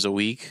 100 games a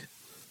week.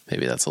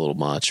 Maybe that's a little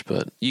much,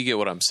 but you get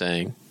what I'm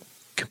saying.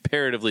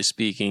 Comparatively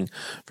speaking,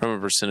 from a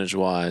percentage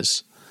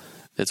wise,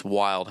 it's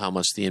wild how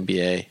much the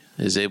NBA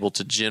is able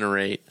to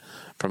generate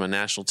from a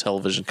national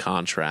television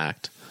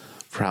contract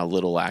for how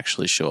little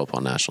actually show up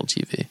on national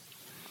TV.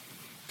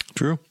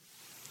 True.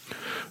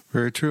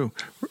 Very true.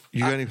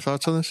 You got any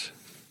thoughts on this?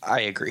 I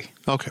agree.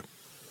 Okay.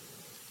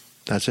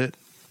 That's it.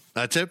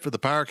 That's it for the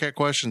Power Cat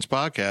Questions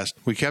podcast.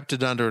 We kept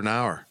it under an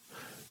hour.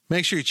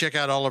 Make sure you check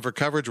out all of our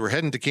coverage. We're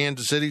heading to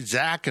Kansas City.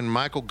 Zach and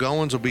Michael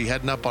Goins will be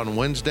heading up on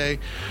Wednesday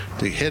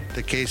to hit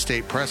the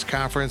K-State press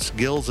conference.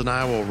 Gills and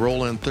I will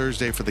roll in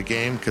Thursday for the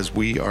game because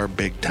we are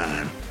big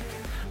time.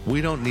 We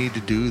don't need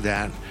to do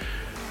that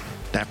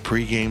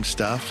pregame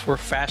stuff. We're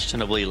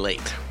fashionably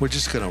late. We're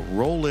just going to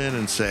roll in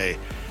and say,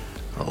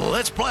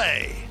 let's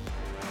play.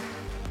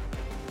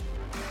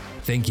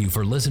 Thank you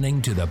for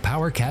listening to the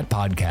Power Cat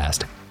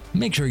Podcast.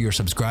 Make sure you're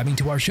subscribing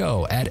to our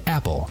show at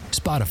Apple,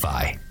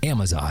 Spotify,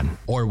 Amazon,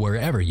 or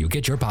wherever you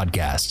get your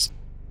podcasts.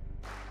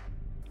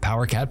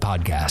 Power Cat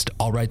Podcast.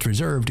 All rights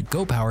reserved.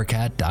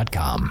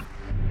 GoPowerCat.com.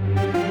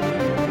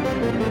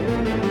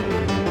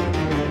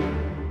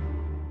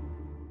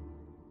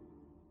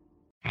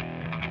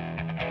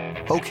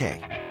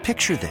 Okay,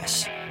 picture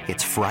this.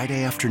 It's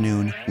Friday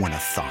afternoon when a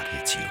thought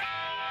hits you.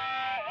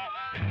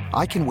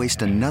 I can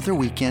waste another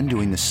weekend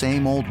doing the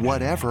same old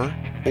whatever,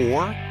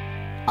 or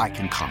I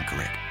can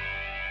conquer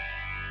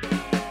it.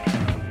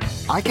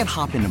 I can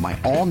hop into my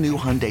all-new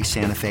Hyundai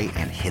Santa Fe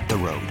and hit the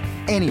road.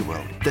 Any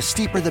road. The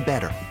steeper the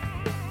better.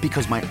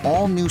 Because my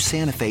all-new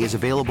Santa Fe is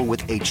available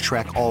with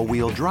H-Track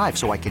all-wheel drive,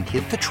 so I can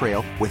hit the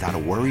trail without a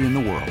worry in the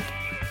world.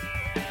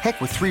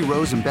 Heck, with 3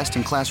 rows and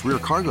best-in-class rear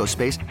cargo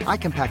space, I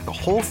can pack the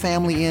whole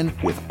family in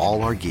with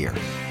all our gear.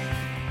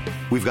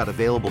 We've got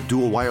available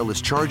dual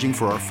wireless charging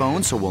for our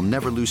phones, so we'll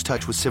never lose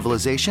touch with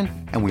civilization,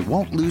 and we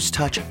won't lose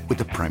touch with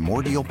the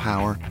primordial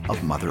power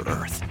of Mother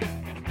Earth.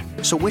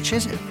 So which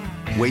is it?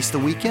 Waste the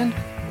weekend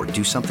or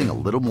do something a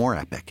little more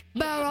epic?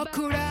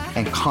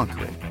 And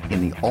conquer it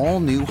in the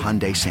all-new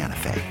Hyundai Santa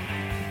Fe.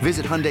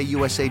 Visit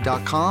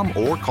HyundaiUSA.com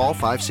or call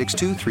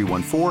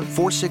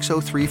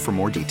 562-314-4603 for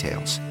more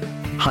details.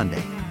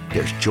 Hyundai,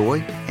 there's joy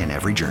in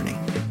every journey.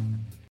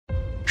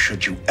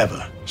 Should you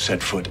ever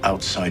set foot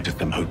outside of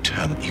the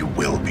motel, you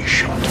will be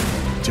shot.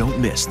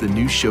 Don't miss the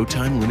new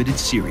Showtime limited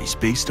series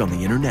based on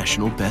the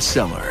international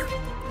bestseller.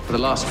 For the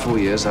last 4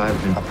 years, I've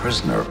been a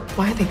prisoner.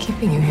 Why are they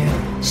keeping you here?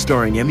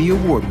 Starring Emmy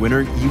Award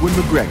winner Ewan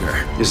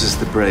McGregor. This is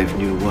the brave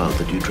new world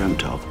that you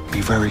dreamt of.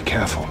 Be very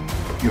careful.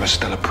 You are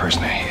still a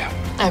prisoner here.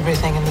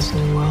 Everything in this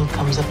new world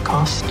comes at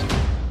cost.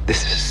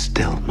 This is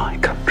still my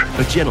country.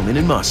 A Gentleman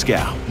in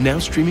Moscow, now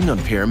streaming on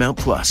Paramount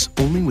Plus,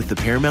 only with the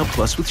Paramount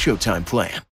Plus with Showtime plan.